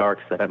through the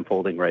darks that I'm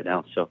folding right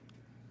now. So.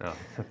 Oh,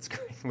 that's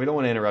great. We don't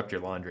want to interrupt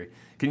your laundry.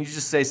 Can you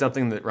just say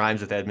something that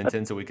rhymes with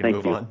Edmonton so we can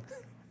move on?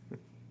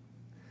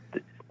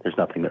 There's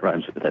nothing that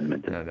rhymes with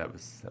Edmonton. No, that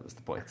was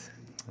the point.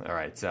 All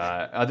right.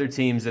 Other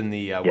teams in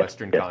the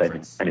Western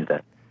Conference. I knew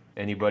that.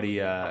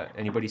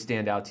 Anybody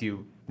stand out to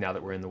you now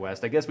that we're in the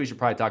West? I guess we should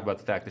probably talk about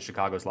the fact that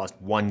Chicago's lost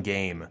one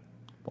game.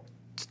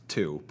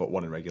 Two, but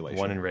one in regulation.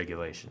 One in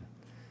regulation.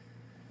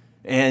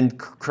 And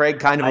Craig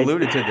kind of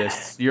alluded to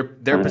this.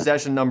 Their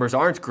possession numbers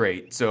aren't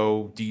great.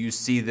 So do you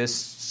see this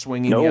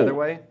swinging the other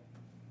way?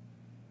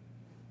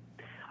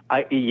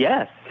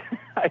 Yes.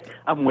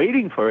 I'm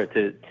waiting for it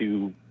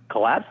to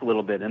collapse a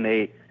little bit, and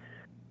they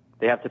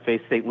have to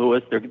face St.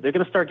 Louis. They're going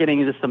to start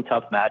getting into some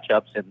tough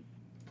matchups,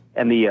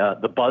 and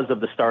the buzz of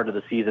the start of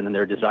the season and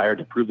their desire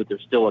to prove that they're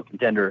still a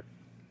contender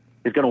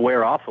is going to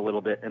wear off a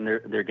little bit, and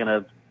they're going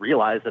to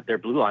realize that their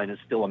blue line is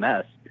still a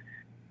mess,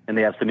 and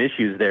they have some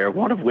issues there.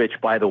 One of which,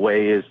 by the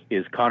way,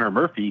 is Connor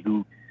Murphy,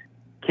 who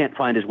can't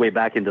find his way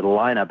back into the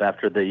lineup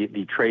after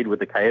the trade with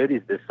the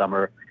Coyotes this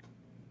summer.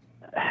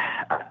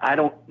 I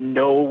don't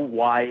know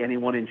why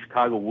anyone in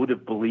Chicago would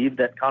have believed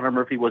that Connor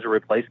Murphy was a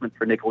replacement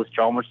for Nicholas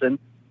Chalmerson.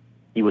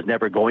 He was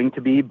never going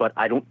to be, but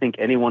I don't think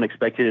anyone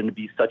expected him to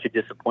be such a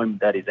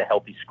disappointment that he's a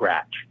healthy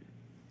scratch.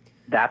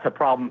 That's a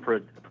problem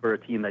for a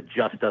team that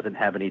just doesn't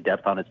have any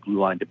depth on its blue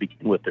line to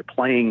begin with. They're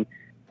playing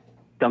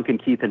Duncan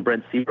Keith and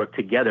Brent Seabrook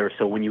together,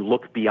 so when you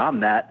look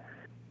beyond that,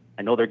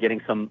 I know they're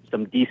getting some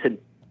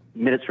decent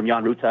minutes from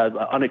Jan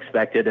Rutsa,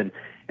 unexpected, and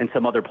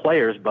some other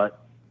players, but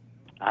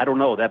I don't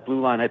know. That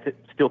blue line I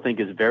still think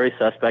is very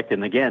suspect.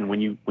 And again, when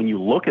you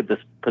look at the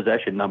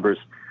possession numbers,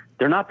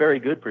 they're not very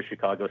good for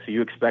Chicago, so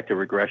you expect a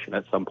regression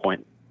at some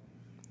point.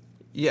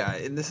 Yeah,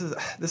 and this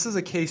is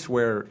a case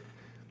where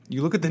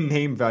you look at the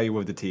name value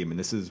of the team, and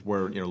this is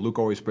where Luke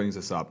always brings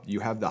this up.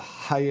 You have the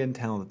high-end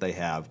talent that they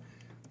have,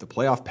 the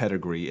playoff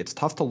pedigree. It's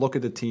tough to look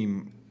at the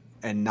team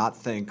and not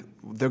think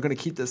they're going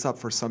to keep this up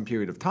for some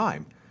period of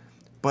time.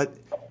 But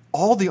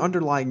all the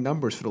underlying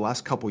numbers for the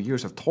last couple of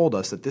years have told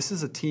us that this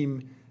is a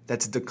team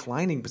that's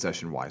declining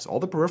possession-wise. All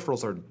the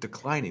peripherals are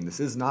declining.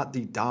 This is not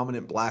the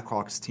dominant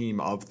Blackhawks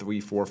team of 3,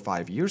 4,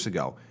 5 years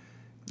ago.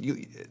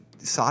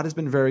 Saad has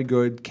been very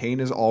good. Kane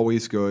is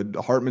always good.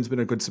 Hartman's been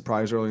a good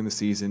surprise early in the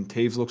season.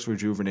 Taves looks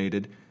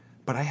rejuvenated.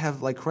 But I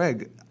have, like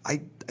Craig,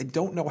 I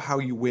don't know how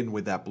you win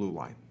with that blue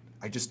line.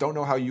 I just don't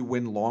know how you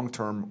win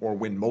long-term or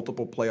win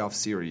multiple playoff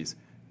series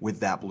with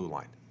that blue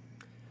line.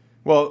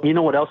 Well, you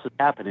know what else is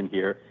happening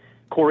here?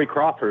 Corey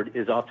Crawford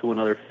is off to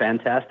another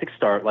fantastic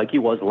start like he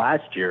was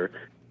last year.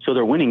 So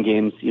they're winning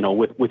games,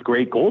 with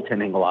great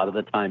goaltending a lot of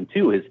the time,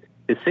 too. His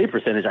save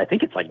percentage, I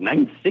think it's like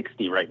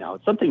 960 right now.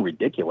 It's something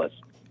ridiculous.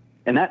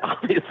 And that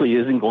obviously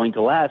isn't going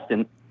to last.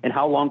 And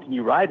how long can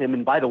you ride him?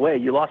 And by the way,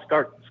 you lost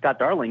Scott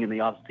Darling in the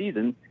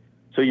offseason,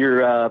 so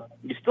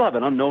you still have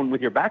an unknown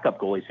with your backup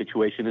goalie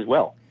situation as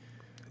well.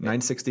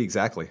 960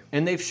 exactly.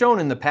 And they've shown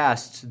in the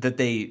past that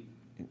they,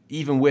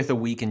 even with a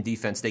weakened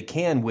defense, they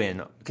can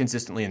win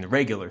consistently in the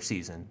regular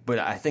season. But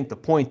I think the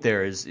point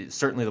there is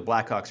certainly the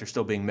Blackhawks are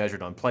still being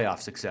measured on playoff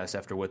success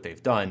after what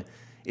they've done.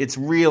 It's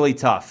really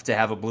tough to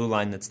have a blue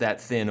line that's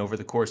that thin over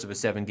the course of a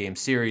 7-game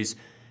series.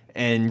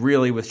 And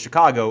really with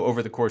Chicago,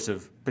 over the course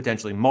of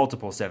potentially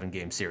multiple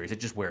 7-game series, it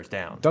just wears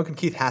down. Duncan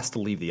Keith has to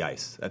leave the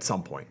ice at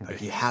some point.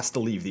 He has to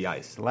leave the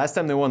ice. The last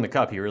time they won the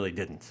Cup, he really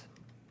didn't.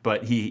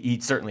 But he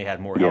certainly had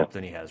more help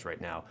than he has right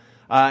now.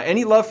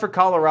 Any love for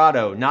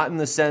Colorado? Not in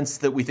the sense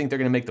that we think they're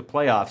going to make the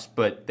playoffs,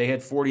 but they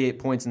had 48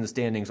 points in the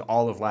standings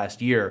all of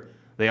last year.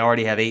 They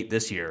already have 8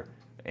 this year.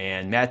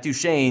 And Matt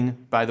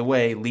Duchene, by the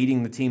way,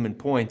 leading the team in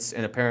points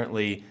and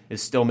apparently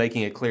is still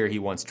making it clear he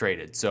wants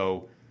traded.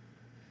 So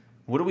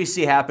what do we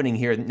see happening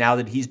here now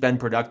that he's been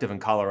productive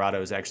and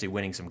Colorado is actually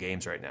winning some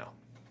games right now?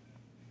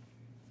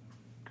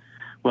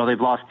 Well, they've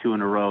lost 2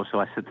 in a row,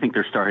 so I think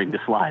they're starting to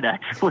slide,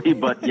 actually.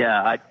 But,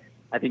 yeah,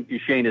 I think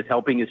Duchene is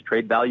helping his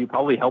trade value,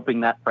 probably helping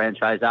that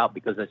franchise out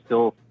because I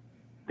still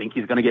think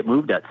he's going to get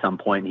moved at some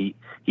point.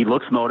 He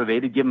looks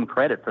motivated. Give him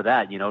credit for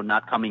that,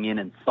 not coming in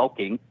and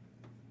sulking.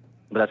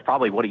 But that's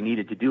probably what he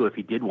needed to do if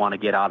he did want to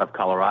get out of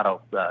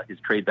Colorado. His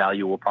trade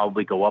value will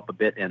probably go up a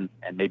bit, and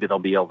maybe they'll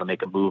be able to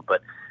make a move.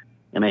 But,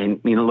 I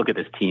mean, look at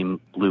this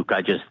team, Luke.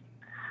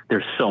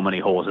 There's so many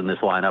holes in this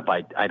lineup.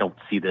 I don't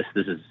see this.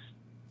 This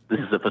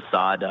is a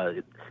facade.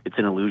 It's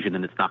an illusion,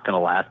 and it's not going to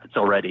last. It's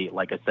already,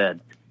 like I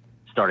said,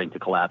 starting to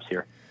collapse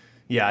here.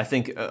 Yeah, I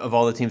think of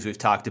all the teams we've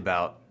talked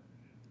about,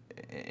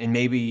 and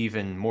maybe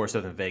even more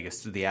so than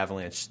Vegas, the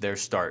Avalanche, their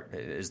start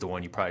is the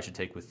one you probably should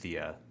take with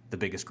the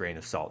biggest grain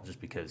of salt, just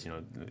because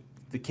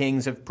the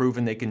Kings have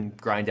proven they can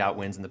grind out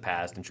wins in the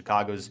past, and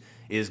Chicago's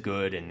is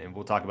good, and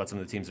we'll talk about some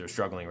of the teams that are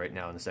struggling right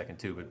now in a second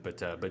too. But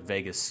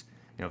Vegas,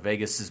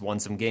 Vegas has won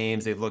some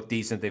games. They've looked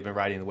decent. They've been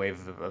riding the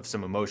wave of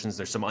some emotions.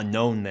 There's some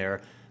unknown there,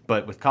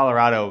 but with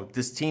Colorado,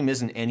 this team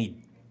isn't any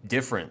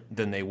different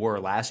than they were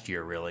last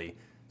year, really.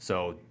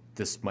 So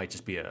this might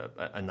just be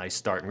a nice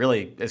start. And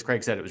really, as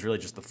Craig said, it was really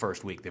just the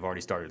first week. They've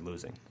already started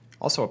losing.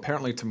 Also,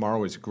 apparently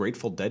tomorrow is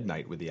Grateful Dead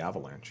night with the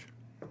Avalanche.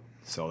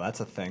 So that's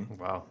a thing.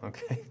 Wow.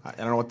 Okay. I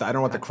don't know what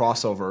the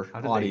crossover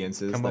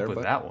audience is. Come up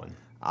with that one.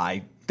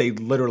 They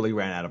literally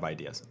ran out of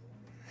ideas.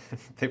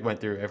 They went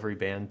through every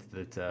band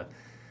that.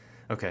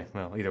 Okay.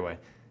 Well, either way.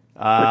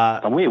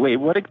 Wait.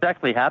 What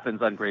exactly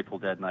happens on Grateful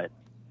Dead night?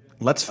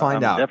 Let's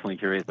find out. I'm definitely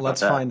curious.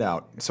 Let's find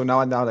out. So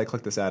now that I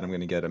click this ad, I'm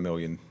going to get 1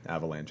 million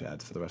Avalanche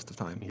ads for the rest of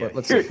the time. Yeah. But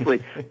let's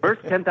Seriously,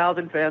 first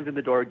 10,000 fans in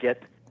the door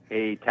get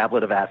a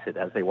tablet of acid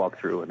as they walk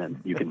through, and then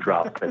you can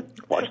drop and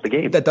watch the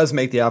game. That does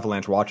make the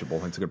Avalanche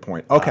watchable. That's a good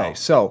point. Okay, wow.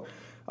 So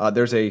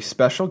there's a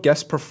special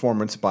guest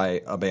performance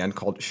by a band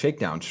called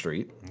Shakedown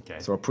Street. Okay.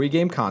 So a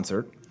pregame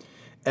concert.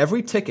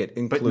 Every ticket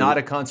includes... But not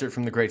a concert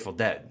from the Grateful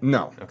Dead.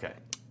 No. Okay.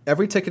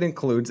 Every ticket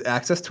includes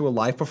access to a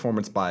live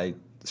performance by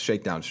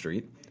Shakedown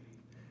Street,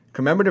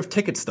 commemorative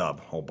ticket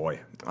stub, oh boy,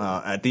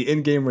 at the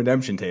in-game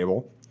redemption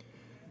table,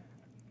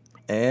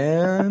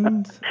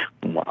 and...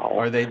 Wow.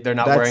 Are they're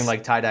not wearing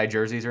like tie-dye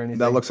jerseys or anything?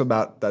 That looks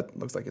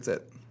like it's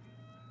it.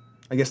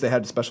 I guess they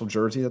had a special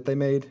jersey that they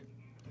made.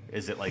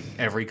 Is it like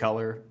every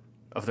color?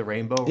 of the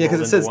rainbow. Yeah,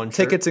 because it says one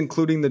tickets, shirt.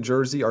 including the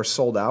jersey, are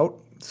sold out.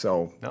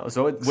 So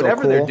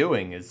Whatever they're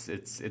doing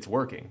it's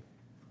working.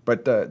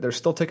 But there's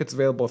still tickets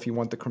available if you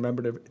want the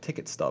commemorative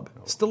ticket stub.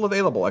 Still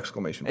available!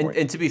 Exclamation point.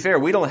 And to be fair,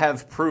 we don't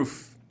have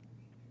proof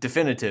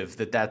definitive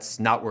that that's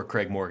not where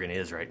Craig Morgan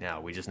is right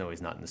now. We just know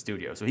he's not in the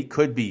studio. So he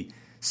could be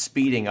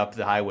speeding up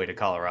the highway to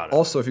Colorado.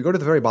 Also, if you go to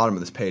the very bottom of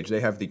this page, they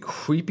have the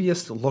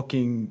creepiest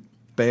looking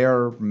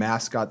bear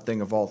mascot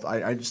thing of all.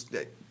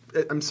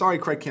 I'm sorry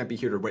Craig can't be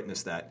here to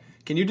witness that.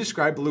 Can you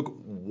describe, Luke,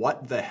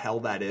 what the hell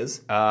that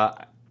is?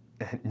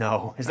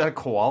 No. Is that a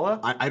koala?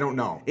 I don't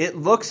know. It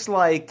looks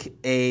like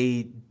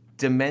a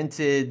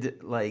demented,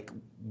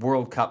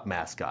 World Cup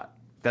mascot.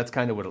 That's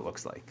kind of what it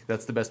looks like.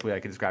 That's the best way I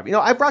could describe it.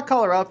 I brought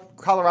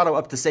Colorado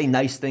up to say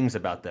nice things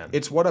about them.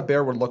 It's what a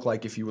bear would look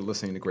like if you were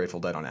listening to Grateful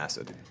Dead on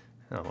acid.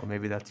 Oh, well,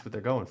 maybe that's what they're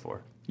going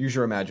for. Use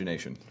your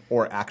imagination.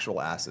 Or actual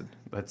acid.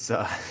 Let's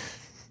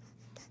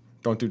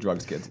Don't do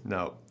drugs, kids.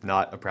 No,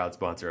 not a proud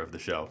sponsor of the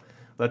show.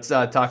 Let's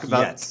talk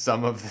about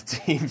some of the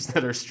teams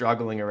that are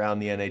struggling around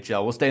the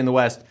NHL. We'll stay in the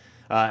West.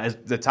 As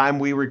the time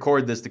we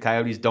record this, the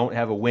Coyotes don't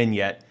have a win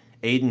yet.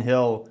 Adin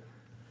Hill,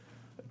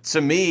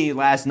 to me,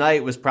 last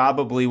night was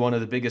probably one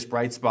of the biggest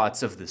bright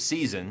spots of the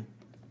season.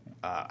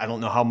 I don't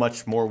know how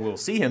much more we'll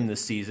see him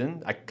this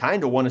season. I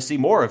kind of want to see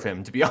more of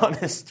him, to be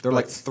honest. There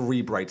are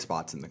 3 bright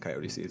spots in the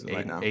Coyote season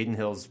right now. Adin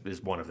Hill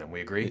is one of them. We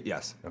agree?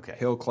 Yes. Okay.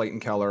 Hill, Clayton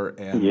Keller,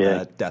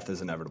 and death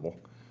is inevitable.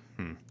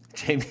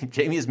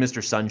 Jamie is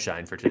Mr.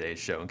 Sunshine for today's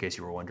show, in case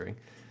you were wondering.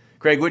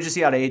 Craig, what did you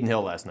see out of Adin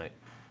Hill last night?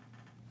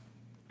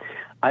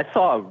 I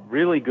saw a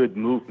really good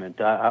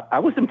movement. I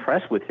was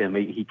impressed with him.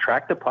 He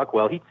tracked the puck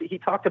well. He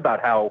talked about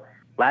how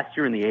last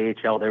year in the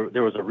AHL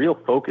there was a real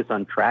focus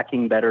on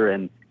tracking better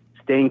and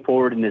staying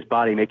forward in his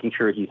body, making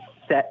sure he's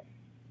set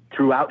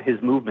throughout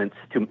his movements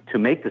to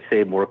make the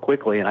save more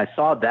quickly. And I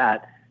saw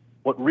that.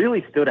 What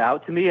really stood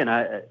out to me,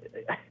 and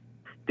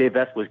Dave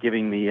Vest was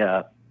giving me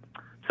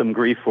some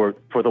grief for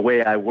the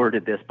way I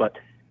worded this, but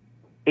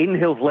Adin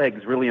Hill's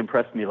legs really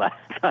impressed me last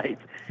night.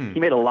 He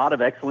made a lot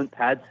of excellent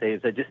pad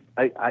saves.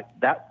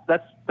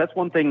 That's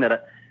one thing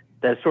that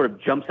sort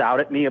of jumps out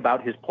at me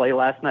about his play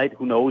last night.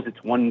 Who knows?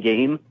 It's one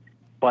game,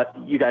 but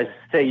you guys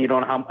say you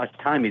don't know how much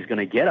time he's going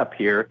to get up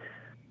here.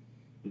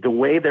 The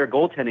way their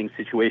goaltending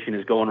situation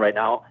is going right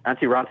now,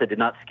 Antti Raanta did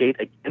not skate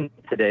again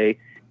today,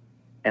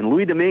 and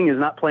Louis Domingue is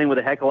not playing with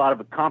a heck of a lot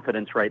of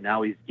confidence right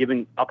now. He's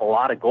giving up a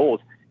lot of goals.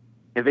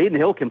 If Adin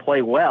Hill can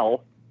play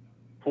well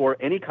for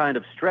any kind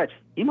of stretch,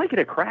 he might get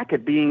a crack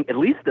at being at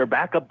least their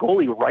backup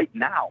goalie right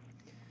now.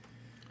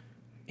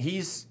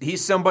 He's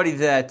somebody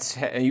that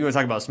you want to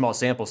talk about a small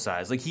sample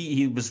size.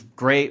 He was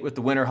great with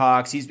the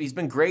Winterhawks. He's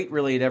been great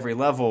really at every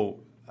level,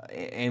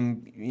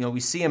 and we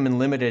see him in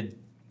limited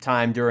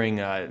time during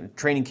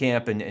training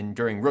camp and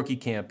during rookie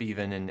camp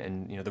even,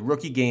 and the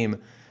rookie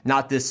game,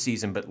 not this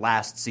season but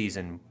last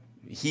season,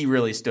 he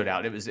really stood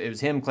out. It was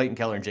him, Clayton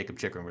Keller, and Jacob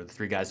Chikrin were the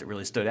 3 guys that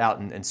really stood out,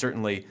 and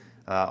certainly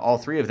all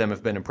 3 of them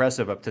have been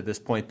impressive up to this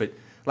point. But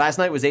last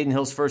night was Adin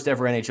Hill's first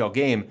ever NHL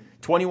game.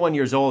 21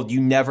 years old, you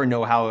never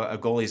know how a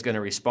goalie is going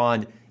to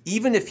respond.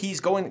 Even if he's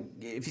going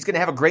to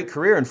have a great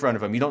career in front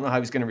of him, you don't know how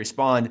he's going to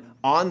respond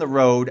on the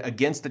road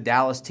against the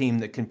Dallas team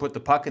that can put the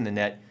puck in the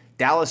net.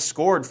 Dallas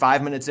scored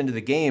 5 minutes into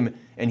the game,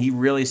 and he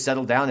really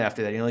settled down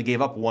after that. He only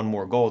gave up 1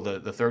 more goal.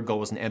 The third goal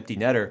was an empty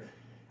netter.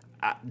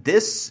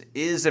 This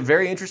is a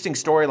very interesting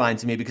storyline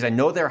to me because I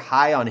know they're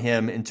high on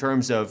him in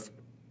terms of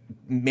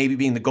maybe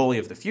being the goalie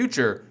of the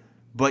future,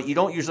 but you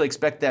don't usually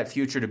expect that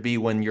future to be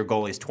when your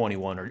goalie is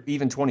 21 or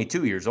even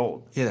 22 years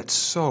old. Yeah, that's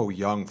so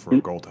young for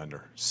a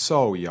goaltender.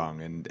 So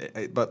young.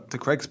 But to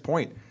Craig's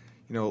point,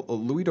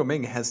 Louis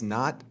Domingue has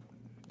not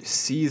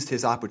seized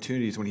his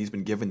opportunities when he's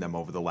been given them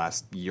over the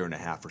last year and a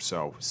half or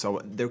so.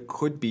 So there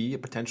could be a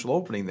potential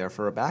opening there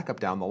for a backup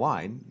down the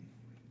line.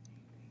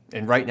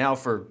 And right now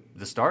for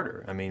the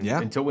starter. I mean,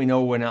 until we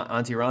know when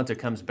Antti Raanta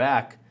comes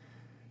back,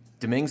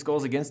 Domingue's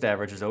goals against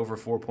average is over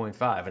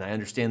 4.5. And I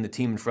understand the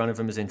team in front of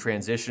him is in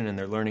transition and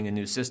they're learning a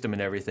new system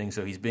and everything,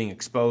 so he's being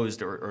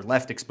exposed or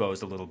left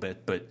exposed a little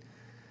bit. But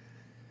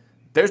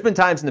there's been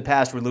times in the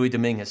past where Louis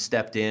Domingue has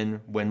stepped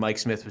in when Mike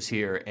Smith was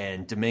here,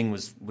 and Domingue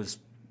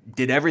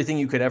did everything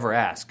you could ever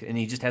ask, and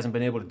he just hasn't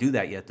been able to do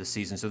that yet this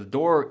season. So the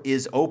door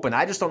is open.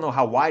 I just don't know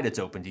how wide it's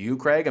open. Do you,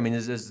 Craig? I mean,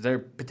 is there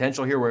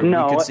potential here where we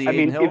could see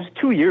Adin Hill? It was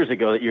 2 years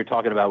ago that you're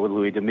talking about with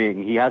Louis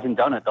Domingue. He hasn't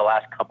done it the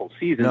last couple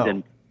seasons,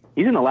 and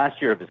he's in the last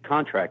year of his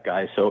contract,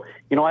 guys. So,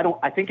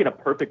 I think in a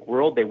perfect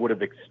world they would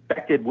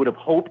have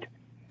hoped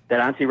that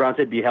Antti Raanta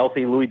would be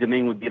healthy, Louis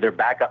Domingue would be their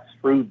backup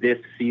through this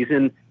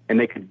season, and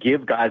they could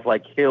give guys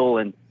like Hill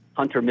and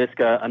Hunter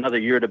Miska another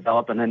year to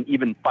develop, and then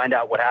even find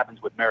out what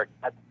happens with Merrick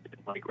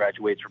when he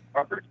graduates from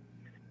Harvard.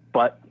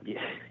 But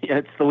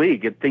it's the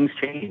league. Things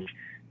change.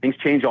 Things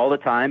change all the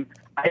time.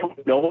 I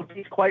don't know if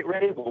he's quite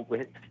ready.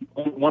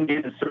 One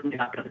game is certainly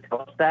not going to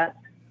tell us that.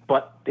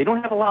 But they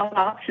don't have a lot of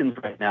options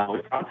right now.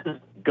 If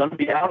Johnson's going to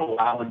be out a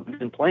while and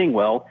been playing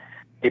well,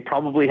 they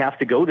probably have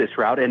to go this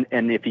route. And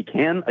if he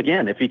can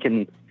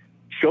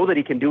show that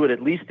he can do it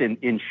at least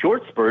in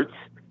short spurts,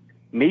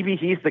 maybe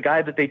he's the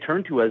guy that they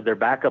turn to as their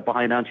backup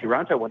behind Antti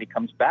Raanta when he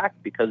comes back,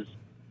 because,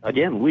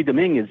 again, Louis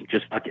Domingue is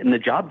just not getting the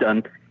job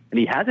done, and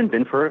he hasn't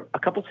been for a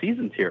couple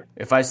seasons here.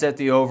 If I set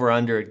the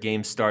over-under at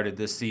games started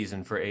this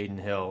season for Adin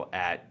Hill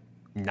at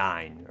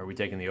 9, are we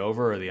taking the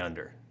over or the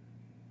under?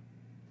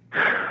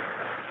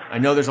 I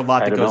know there's a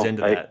lot that goes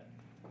into that.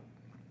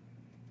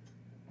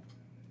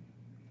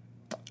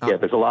 Yeah,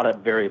 there's a lot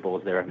of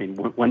variables there. I mean,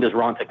 when does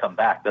Raanta come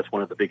back? That's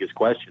one of the biggest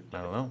questions.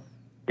 I don't know.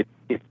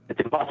 It's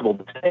impossible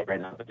to say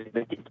right now.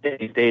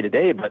 He's day to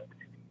day, but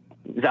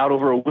he's out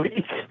over a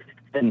week.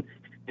 And,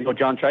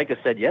 John Chaika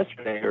said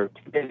yesterday or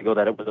 2 days ago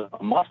that it was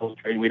a muscle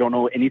strain. We don't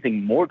know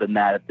anything more than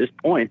that at this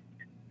point.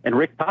 And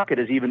Rick Tocchet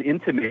has even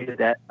intimated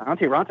that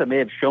Antti Raanta may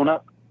have shown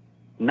up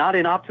not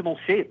in optimal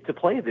shape to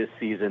play this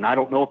season. I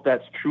don't know if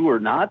that's true or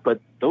not, but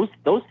those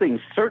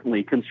things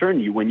certainly concern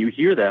you when you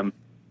hear them.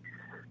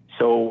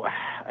 So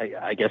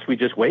I guess we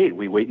just wait.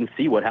 We wait and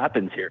see what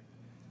happens here.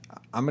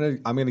 I'm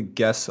gonna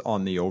guess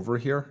on the over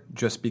here,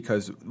 just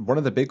because one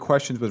of the big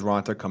questions with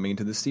Raanta coming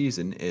into the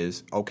season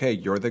is, okay,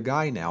 you're the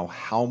guy now.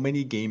 How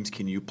many games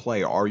can you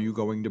play? Are you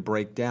going to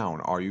break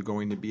down? Are you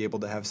going to be able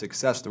to have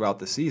success throughout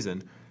the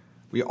season?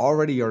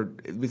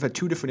 We've had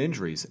 2 different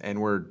injuries,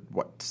 and we're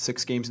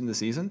 6 games in the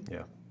season?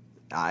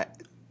 Yeah.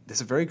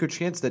 There's a very good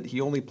chance that he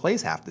only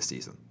plays half the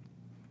season.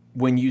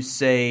 When you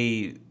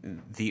say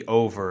the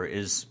over,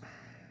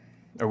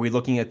 are we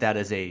looking at that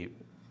as a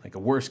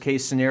worst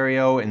case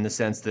scenario in the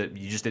sense that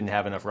you just didn't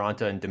have enough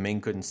Raanta and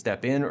Domingue couldn't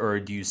step in, or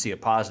do you see a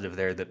positive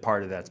there that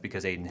part of that's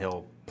because Adin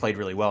Hill played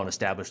really well and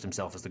established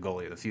himself as the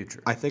goalie of the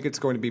future? I think it's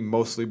going to be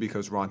mostly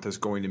because Ranta's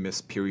going to miss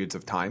periods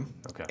of time.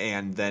 Okay.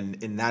 And then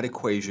in that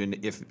equation,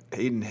 if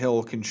Adin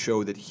Hill can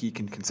show that he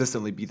can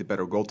consistently be the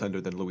better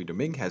goaltender than Louis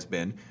Domingue has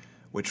been,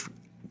 which,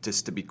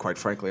 just to be quite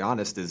frankly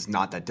honest, is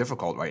not that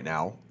difficult right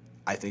now,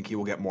 I think he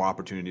will get more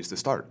opportunities to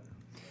start.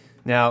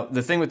 Now,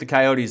 the thing with the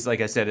Coyotes,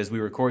 like I said, as we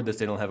record this,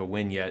 they don't have a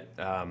win yet.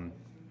 And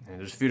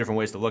there's a few different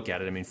ways to look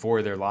at it. I mean, 4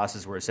 of their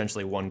losses were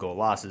essentially 1-goal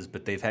losses,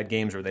 but they've had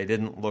games where they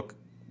didn't look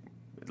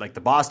like the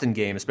Boston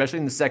game, especially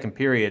in the second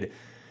period.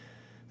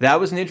 That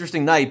was an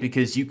interesting night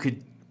because you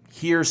could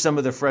hear some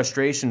of the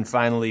frustration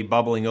finally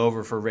bubbling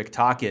over for Rick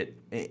Tocchet.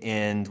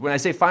 And when I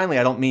say finally,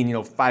 I don't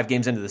mean, 5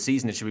 games into the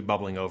season it should be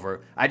bubbling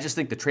over. I just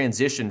think the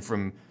transition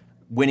from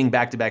winning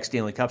back-to-back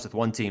Stanley Cups with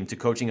one team to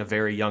coaching a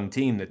very young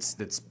team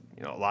that's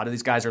a lot of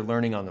these guys are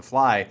learning on the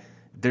fly.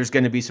 There's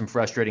going to be some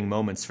frustrating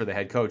moments for the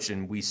head coach,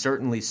 and we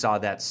certainly saw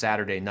that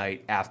Saturday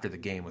night after the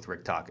game with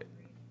Rick Tocchet.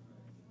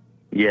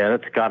 Yeah,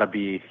 that's got to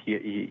be.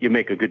 You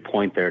make a good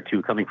point there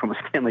too. Coming from a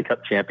Stanley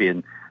Cup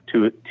champion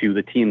to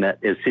the team that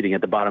is sitting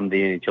at the bottom of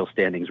the NHL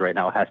standings right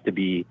now has to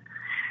be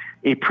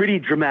a pretty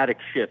dramatic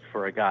shift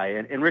for a guy.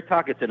 And Rick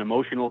Tocchet's an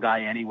emotional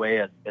guy anyway,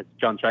 as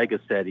John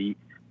Chaika said. He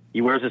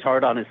wears his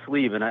heart on his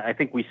sleeve, and I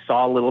think we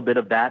saw a little bit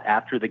of that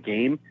after the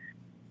game.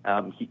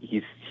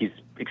 He's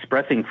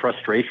expressing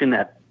frustration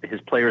at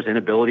his players'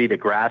 inability to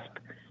grasp,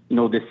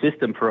 this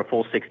system for a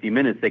full 60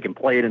 minutes. They can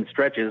play it in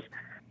stretches,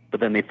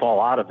 but then they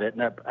fall out of it.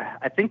 And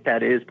I think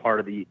that is part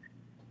of the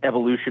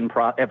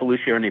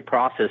evolutionary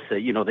process.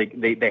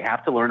 They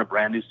have to learn a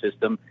brand new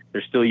system.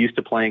 They're still used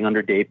to playing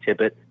under Dave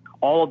Tippett.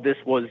 All of this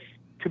was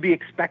to be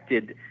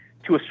expected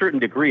to a certain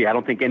degree. I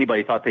don't think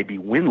anybody thought they'd be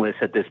winless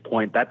at this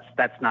point.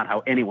 That's not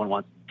how anyone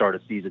wants to start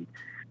a season.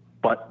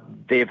 But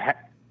they've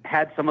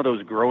had some of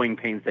those growing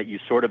pains that you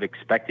sort of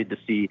expected to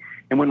see.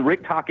 And when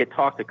Rick Tocchet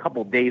talked a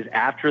couple days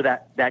after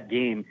that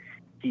game,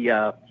 he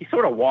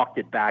sort of walked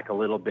it back a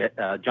little bit.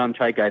 John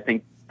Chaika, I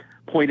think,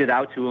 pointed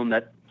out to him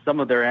that some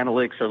of their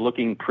analytics are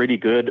looking pretty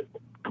good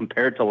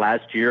compared to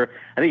last year.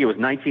 I think it was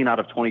 19 out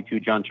of 22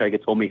 John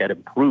Chaika told me had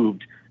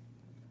improved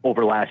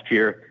over last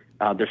year.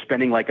 They're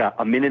spending like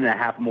a minute and a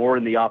half more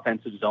in the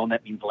offensive zone.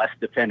 That means less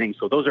defending.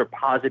 So those are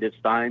positive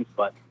signs,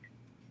 but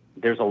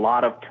there's a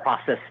lot of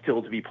process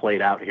still to be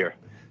played out here.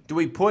 Do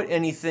we put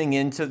anything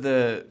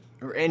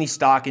any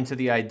stock into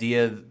the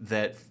idea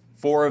that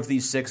 4 of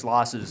these 6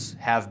 losses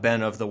have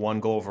been of the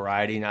 1-goal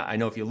variety? Now, I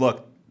know if you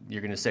look,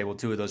 you're going to say, well,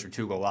 2 of those are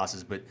 2-goal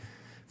losses, but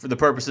for the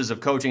purposes of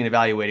coaching and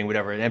evaluating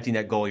whatever, an empty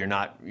net goal, you're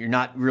not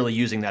really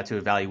using that to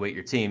evaluate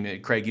your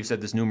team. Craig, you've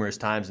said this numerous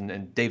times,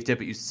 and Dave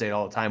Tippett used to say it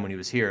all the time when he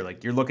was here.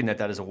 Like, you're looking at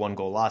that as a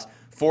 1-goal loss.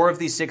 4 of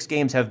these 6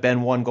 games have been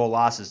 1-goal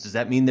losses. Does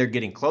that mean they're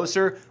getting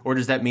closer, or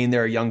does that mean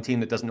they're a young team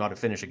that doesn't know how to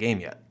finish a game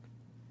yet?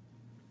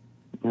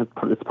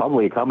 It's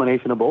probably a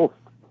combination of both.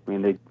 I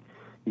mean,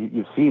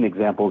 you've seen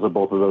examples of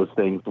both of those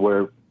things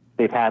where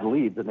they've had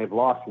leads and they've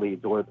lost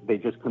leads, or they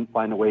just couldn't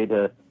find a way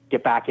to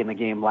get back in the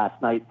game last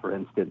night, for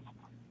instance.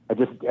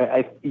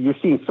 You're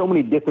seeing so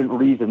many different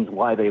reasons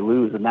why they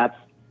lose, and that's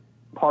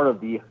part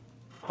of the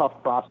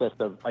tough process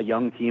of a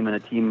young team and a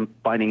team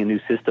finding a new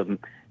system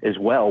as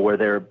well, where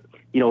it's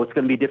going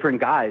to be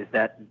different guys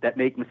that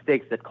make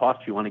mistakes that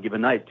cost you on a given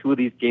night. 2 of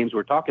these games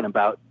we're talking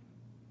about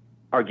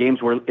are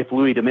games where if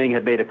Louis Domingue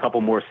had made a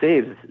couple more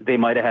saves, they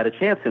might have had a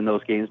chance in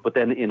those games. But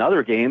then in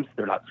other games,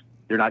 they're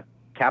not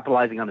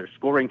capitalizing on their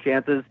scoring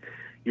chances.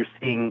 You're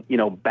seeing,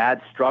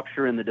 bad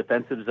structure in the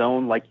defensive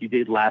zone like you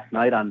did last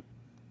night on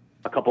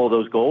a couple of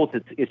those goals.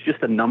 It's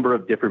just a number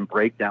of different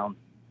breakdowns.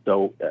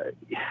 So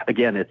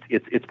again,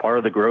 it's part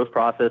of the growth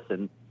process,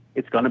 and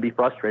it's going to be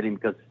frustrating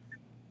because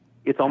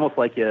it's almost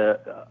like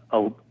a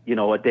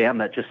dam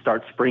that just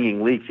starts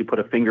springing leaks. You put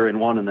a finger in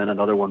one, and then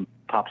another one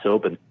pops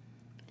open.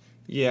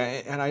 Yeah,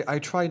 and I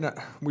try not.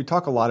 We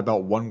talk a lot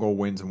about 1-goal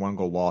wins and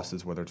 1-goal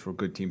losses, whether it's for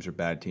good teams or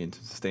bad teams,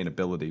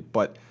 sustainability.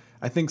 But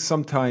I think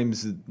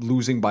sometimes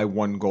losing by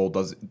 1 goal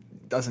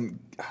doesn't.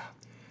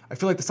 I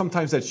feel like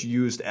sometimes that's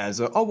used as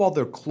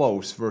they're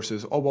close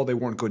versus they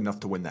weren't good enough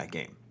to win that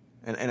game.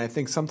 And I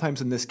think sometimes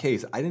in this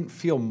case, I didn't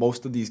feel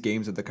most of these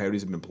games that the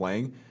Coyotes have been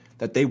playing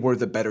that they were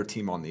the better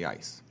team on the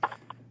ice.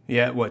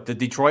 Yeah, the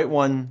Detroit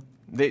one,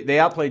 they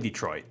outplayed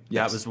Detroit.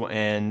 Yes. That was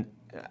and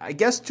I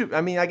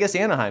guess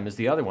Anaheim is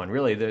the other one.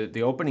 Really,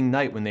 the opening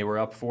night when they were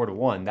up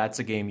 4-1, that's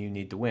a game you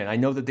need to win. I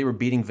know that they were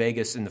beating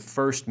Vegas in the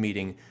first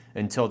meeting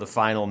until the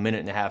final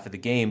minute and a half of the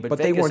game, but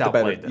Vegas they weren't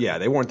outplayed them. Yeah,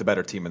 they weren't the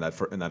better team in that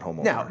home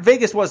opener. Now,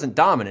 Vegas wasn't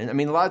dominant. I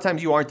mean, a lot of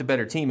times you aren't the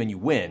better team and you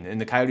win,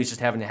 and the Coyotes just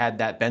haven't had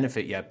that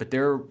benefit yet. But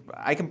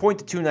I can point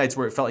to 2 nights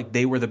where it felt like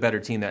they were the better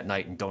team that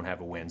night and don't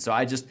have a win. So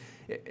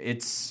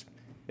it's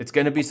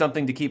going to be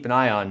something to keep an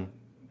eye on.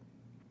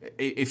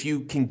 If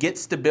you can get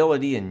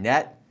stability in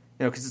net,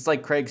 because it's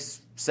like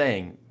Craig's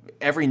saying,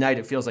 every night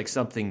it feels like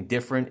something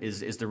different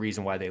is the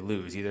reason why they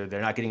lose. Either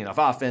they're not getting enough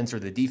offense, or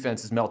the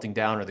defense is melting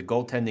down, or the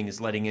goaltending is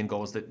letting in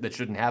goals that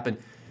shouldn't happen.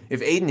 If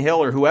Aiden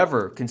Hill or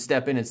whoever can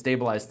step in and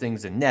stabilize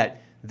things in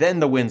net, then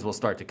the wins will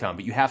start to come.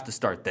 But you have to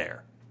start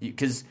there.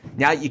 Because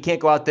now you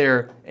can't go out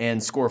there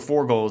and score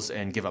 4 goals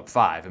and give up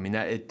 5. I mean,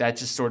 that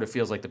just sort of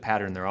feels like the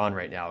pattern they're on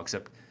right now,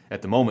 except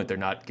at the moment they're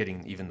not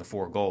getting even the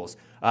 4 goals.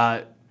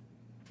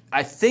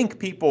 I think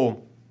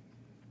people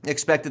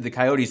expected the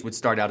Coyotes would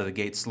start out of the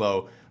gate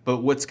slow, but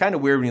what's kind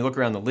of weird when you look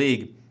around the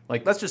league,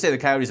 like let's just say the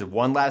Coyotes had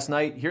won last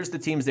night, here's the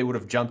teams they would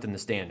have jumped in the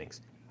standings.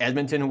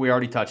 Edmonton, who we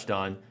already touched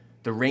on,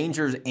 the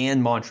Rangers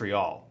and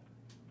Montreal.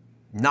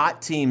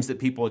 Not teams that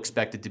people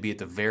expected to be at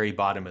the very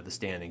bottom of the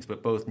standings,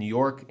 but both New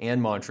York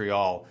and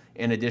Montreal,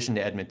 in addition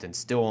to Edmonton,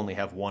 still only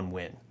have 1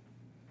 win.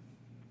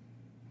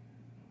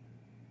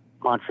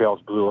 Montreal's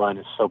blue line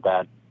is so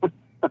bad.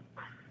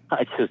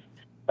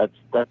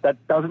 That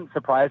doesn't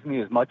surprise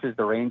me as much as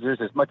the Rangers.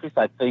 As much as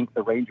I think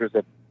the Rangers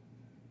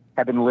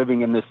have been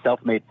living in this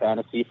self-made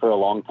fantasy for a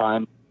long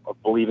time of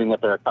believing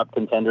that they're a cup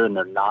contender, and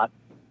they're not.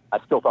 I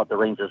still thought the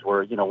Rangers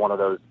were, one of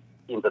those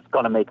teams that's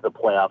going to make the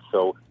playoffs.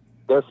 So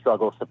their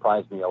struggle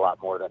surprised me a lot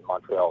more than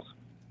Montreal's.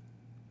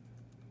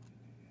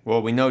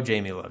 Well, we know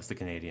Jamie loves the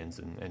Canadians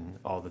and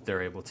all that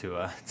they're able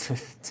to.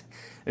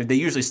 They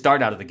usually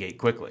start out of the gate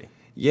quickly.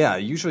 Yeah,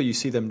 usually you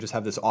see them just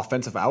have this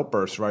offensive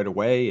outburst right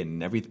away,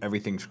 and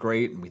everything's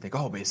great, and we think,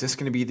 is this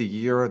going to be the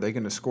year? Are they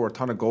going to score a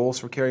ton of goals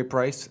for Carey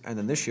Price? And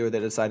then this year they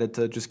decided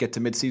to just get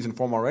to midseason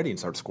form already and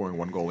start scoring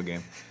 1 goal a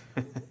game.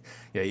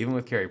 Yeah, even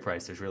with Carey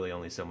Price, there's really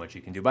only so much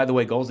you can do. By the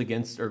way, goals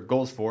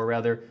for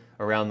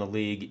around the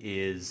league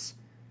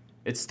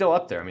it's still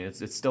up there. I mean,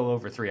 it's still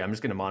over 3. I'm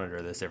just going to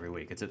monitor this every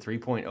week. It's at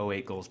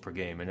 3.08 goals per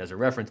game, and as a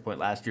reference point,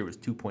 last year was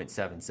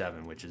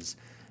 2.77,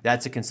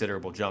 that's a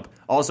considerable jump.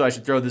 Also, I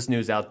should throw this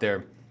news out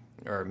there,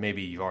 or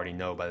maybe you already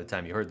know by the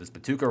time you heard this,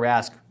 but Tuukka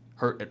Rask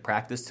hurt at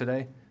practice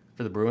today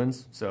for the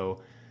Bruins.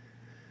 So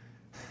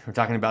we're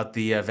talking about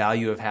the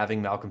value of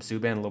having Malcolm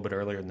Subban a little bit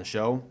earlier in the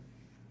show.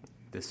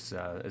 This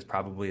is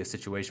probably a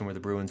situation where the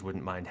Bruins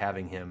wouldn't mind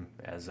having him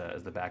as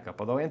the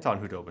backup, although Anton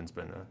Khudobin's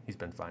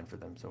been fine for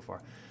them so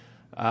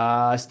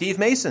far. Steve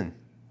Mason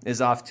is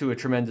off to a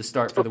tremendous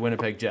start for the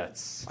Winnipeg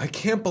Jets. I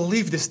can't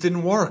believe this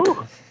didn't work.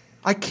 Ooh.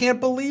 I can't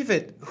believe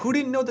it. Who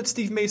didn't know that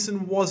Steve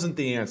Mason wasn't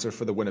the answer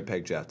for the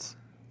Winnipeg Jets?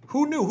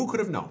 Who knew? Who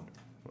could have known?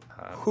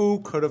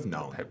 Who could have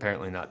known?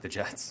 Apparently not the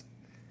Jets.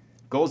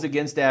 Goals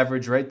against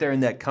average right there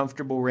in that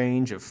comfortable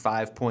range of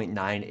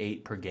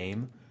 5.98 per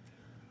game.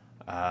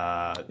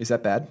 Is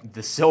that bad?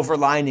 The silver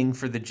lining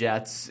for the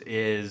Jets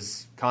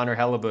is Connor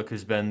Hellebuyck,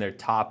 who's been their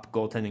top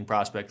goaltending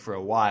prospect for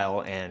a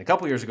while, and a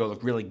couple years ago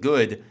looked really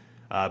good,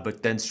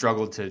 but then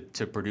struggled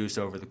to produce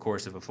over the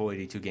course of a full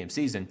 82-game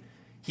season.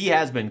 He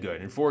has been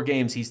good. In 4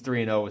 games, he's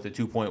 3-0 with a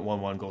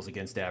 2.11 goals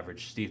against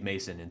average. Steve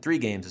Mason in 3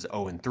 games is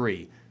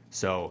 0-3.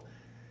 So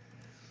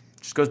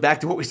just goes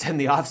back to what we said in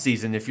the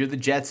offseason. If you're the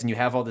Jets and you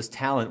have all this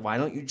talent, why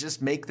don't you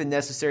just make the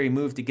necessary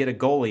move to get a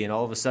goalie, and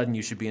all of a sudden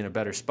you should be in a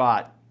better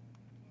spot?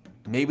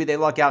 Maybe they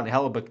luck out and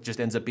Hellebuyck just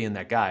ends up being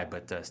that guy,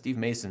 but Steve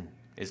Mason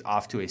is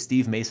off to a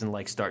Steve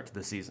Mason-like start to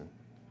the season.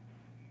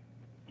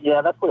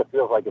 Yeah, that's what it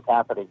feels like is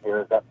happening here,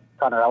 is that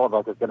Connor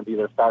Hellebuyck is going to be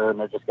their starter, and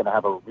they're just going to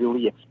have a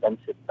really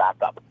expensive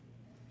backup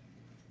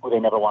who they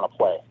never want to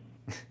play.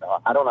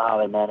 I don't know how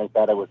they managed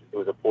that. It was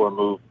a poor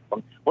move.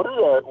 What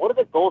do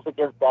the goals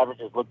against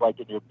averages look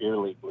like in your beer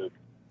league, Luke?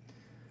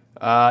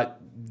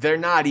 They're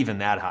not even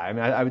that high. I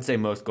mean, I would say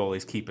most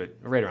goalies keep it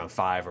right around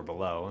 5 or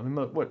below. I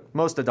mean,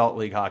 most adult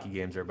league hockey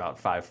games are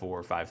about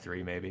 5.4,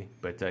 5.3 maybe,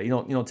 but you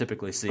don't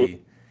typically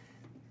see.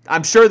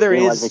 I'm sure there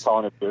is. Like me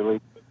calling it beer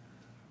league?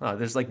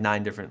 There's like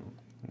 9 different.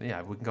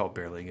 Yeah, we can call it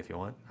beer league if you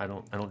want. I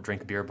don't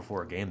drink beer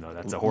before a game though.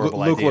 That's a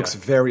horrible idea. Luke looks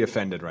very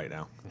offended right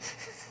now.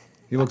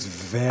 He looks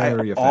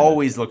very offended. I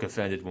always look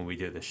offended when we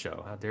do this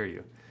show. How dare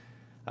you?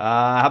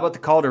 How about the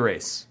Calder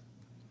race?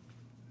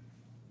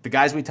 The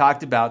guys we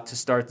talked about to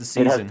start the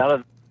season.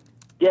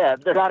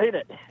 They're not in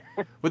it.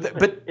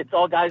 But it's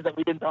all guys that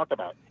we didn't talk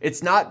about.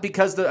 It's not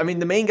because the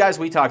main guys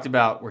we talked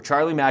about were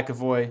Charlie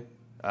McAvoy,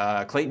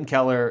 Clayton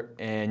Keller,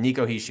 and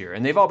Nico Hischier,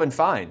 and they've all been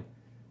fine.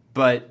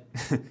 But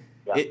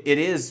it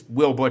is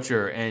Will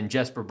Butcher and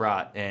Jesper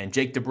Bratt and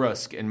Jake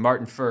DeBrusk and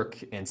Martin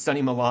Ferk and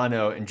Sonny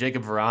Milano and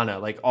Jacob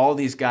Verana, like all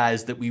these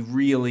guys that we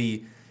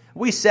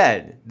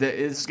said that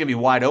this is going to be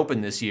wide open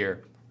this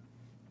year.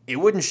 It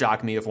wouldn't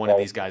shock me if one of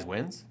these guys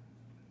wins.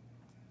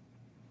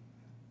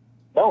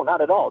 No,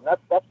 not at all.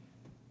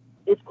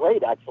 It's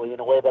great, actually, in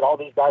a way that all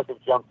these guys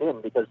have jumped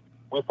in because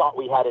we thought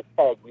we had it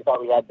pegged. We thought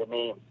we had the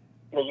names.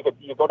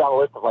 You go down a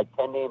list of like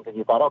 10 names and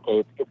you thought,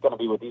 okay, it's going to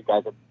be with these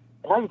guys. And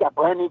now you got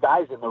brand new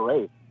guys in the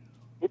race.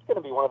 It's going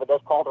to be one of the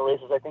best Calder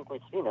races I think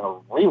we've seen in a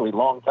really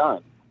long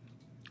time.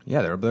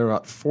 Yeah, there are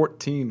about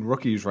 14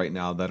 rookies right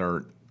now that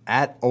are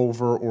at,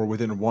 over, or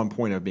within 1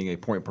 point of being a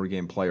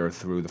point-per-game player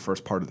through the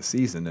first part of the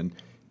season, and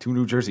 2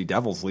 New Jersey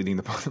Devils leading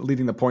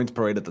the points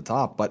parade at the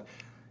top. But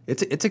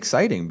it's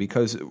exciting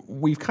because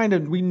we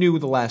knew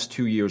the last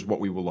 2 years what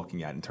we were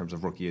looking at in terms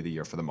of Rookie of the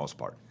Year for the most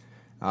part.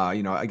 I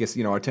guess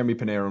Artemi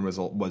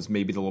Panarin was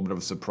maybe a little bit of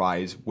a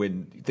surprise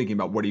when thinking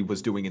about what he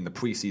was doing in the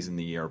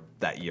preseason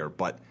that year.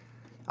 But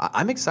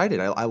I'm excited.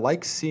 I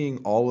like seeing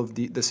all of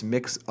this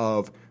mix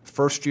of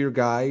first-year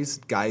guys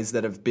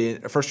that have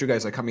been first-year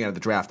guys like coming out of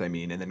the draft, and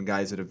then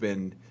guys that have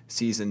been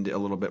seasoned a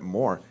little bit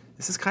more.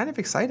 This is kind of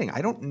exciting.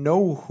 I don't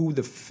know who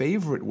the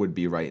favorite would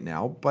be right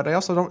now, but I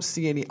also don't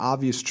see any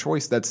obvious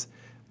choice that's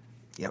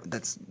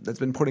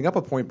been putting up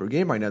a point per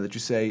game right now that you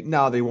say,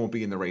 no, they won't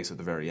be in the race at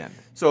the very end.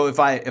 So if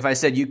I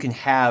said you can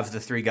have the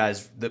 3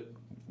 guys that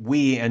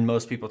we and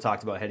most people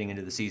talked about heading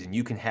into the season,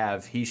 you can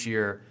have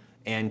Hischier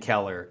and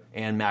Keller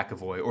and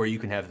McAvoy, or you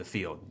can have the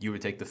field. You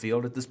would take the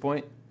field at this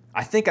point?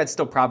 I think I'd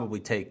still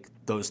probably take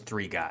those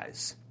 3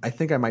 guys. I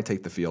think I might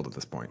take the field at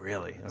this point.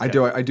 Really? Okay.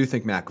 I do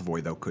think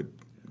McAvoy, though,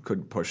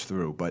 could push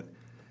through, but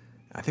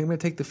I think I'm going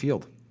to take the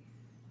field.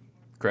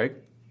 Craig?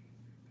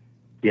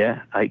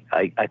 Yeah, I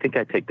think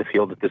I'd take the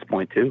field at this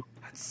point too.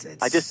 It's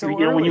I just so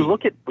when early. you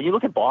look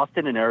at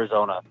Boston and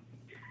Arizona,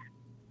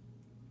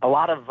 a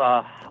lot of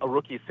a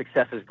rookie's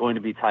success is going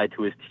to be tied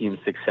to his team's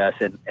success,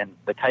 and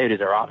the Coyotes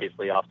are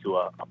obviously off to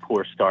a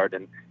poor start,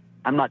 and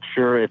I'm not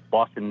sure if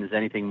Boston is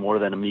anything more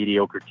than a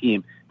mediocre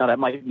team. Now that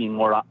might mean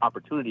more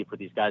opportunity for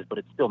these guys, but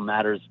it still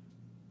matters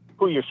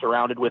who you're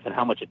surrounded with and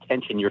how much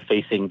attention you're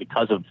facing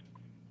because of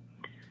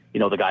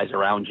the guys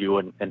around you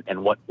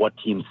and what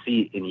teams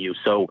see in you.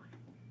 So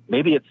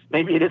maybe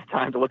it is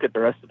time to look at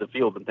the rest of the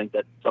field and think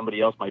that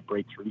somebody else might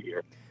break through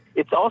here.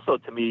 It's also,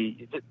 to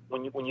me,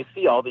 when you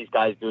see all these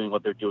guys doing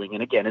what they're doing,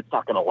 and again, it's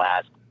not going to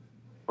last.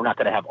 We're not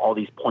going to have all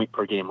these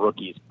point-per-game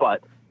rookies,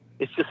 but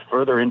it's just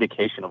further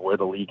indication of where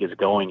the league is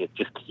going. It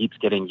just keeps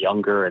getting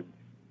younger and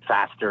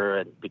faster,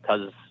 and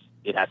because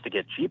it has to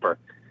get cheaper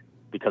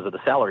because of the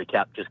salary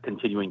cap just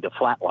continuing to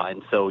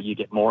flatline. So you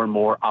get more and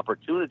more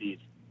opportunities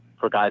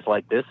for guys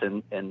like this,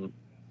 and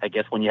I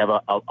guess when you have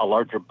a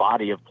larger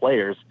body of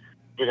players,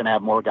 you're going to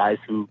have more guys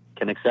who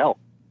can excel.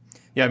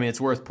 Yeah,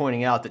 it's worth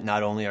pointing out that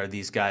not only are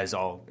these guys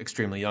all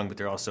extremely young, but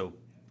they're also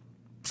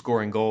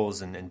scoring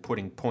goals and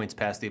putting points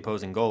past the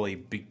opposing goalie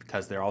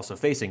because they're also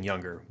facing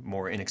younger,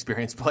 more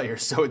inexperienced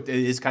players. So it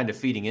is kind of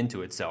feeding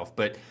into itself.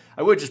 But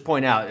I would just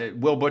point out,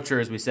 Will Butcher,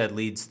 as we said,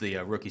 leads the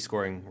rookie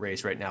scoring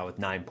race right now with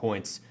 9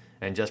 points,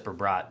 and Jesper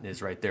Bratt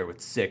is right there with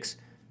 6.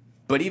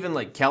 But even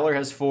like Keller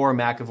has 4,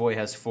 McAvoy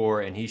has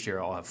 4, and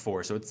Hischier all have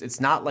 4. So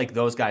it's not like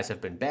those guys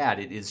have been bad.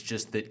 It is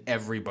just that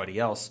everybody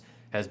else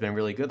has been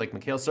really good. Like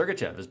Mikhail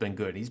Sergachev has been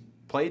good. He's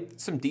played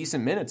some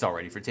decent minutes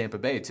already for Tampa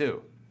Bay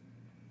too.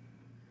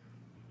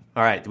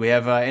 All right, do we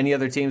have any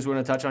other teams we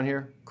want to touch on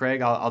here?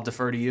 Craig, I'll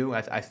defer to you.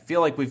 I feel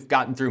like we've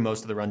gotten through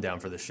most of the rundown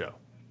for this show.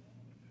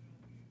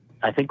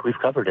 I think we've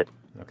covered it.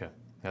 Okay,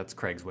 that's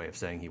Craig's way of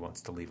saying he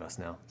wants to leave us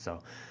now. So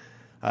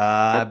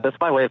that's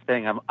my way of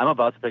saying I'm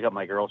about to pick up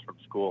my girls from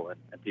school,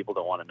 and people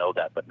don't want to know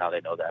that, but now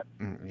they know that.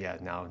 Yeah,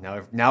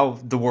 now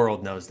the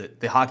world knows that.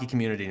 The hockey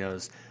community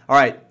knows. All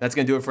right, that's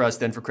going to do it for us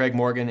then. For Craig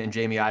Morgan and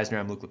Jaime Eisner,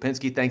 I'm Luke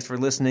Lapinski. Thanks for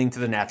listening to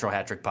the Natural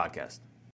Hat Trick Podcast.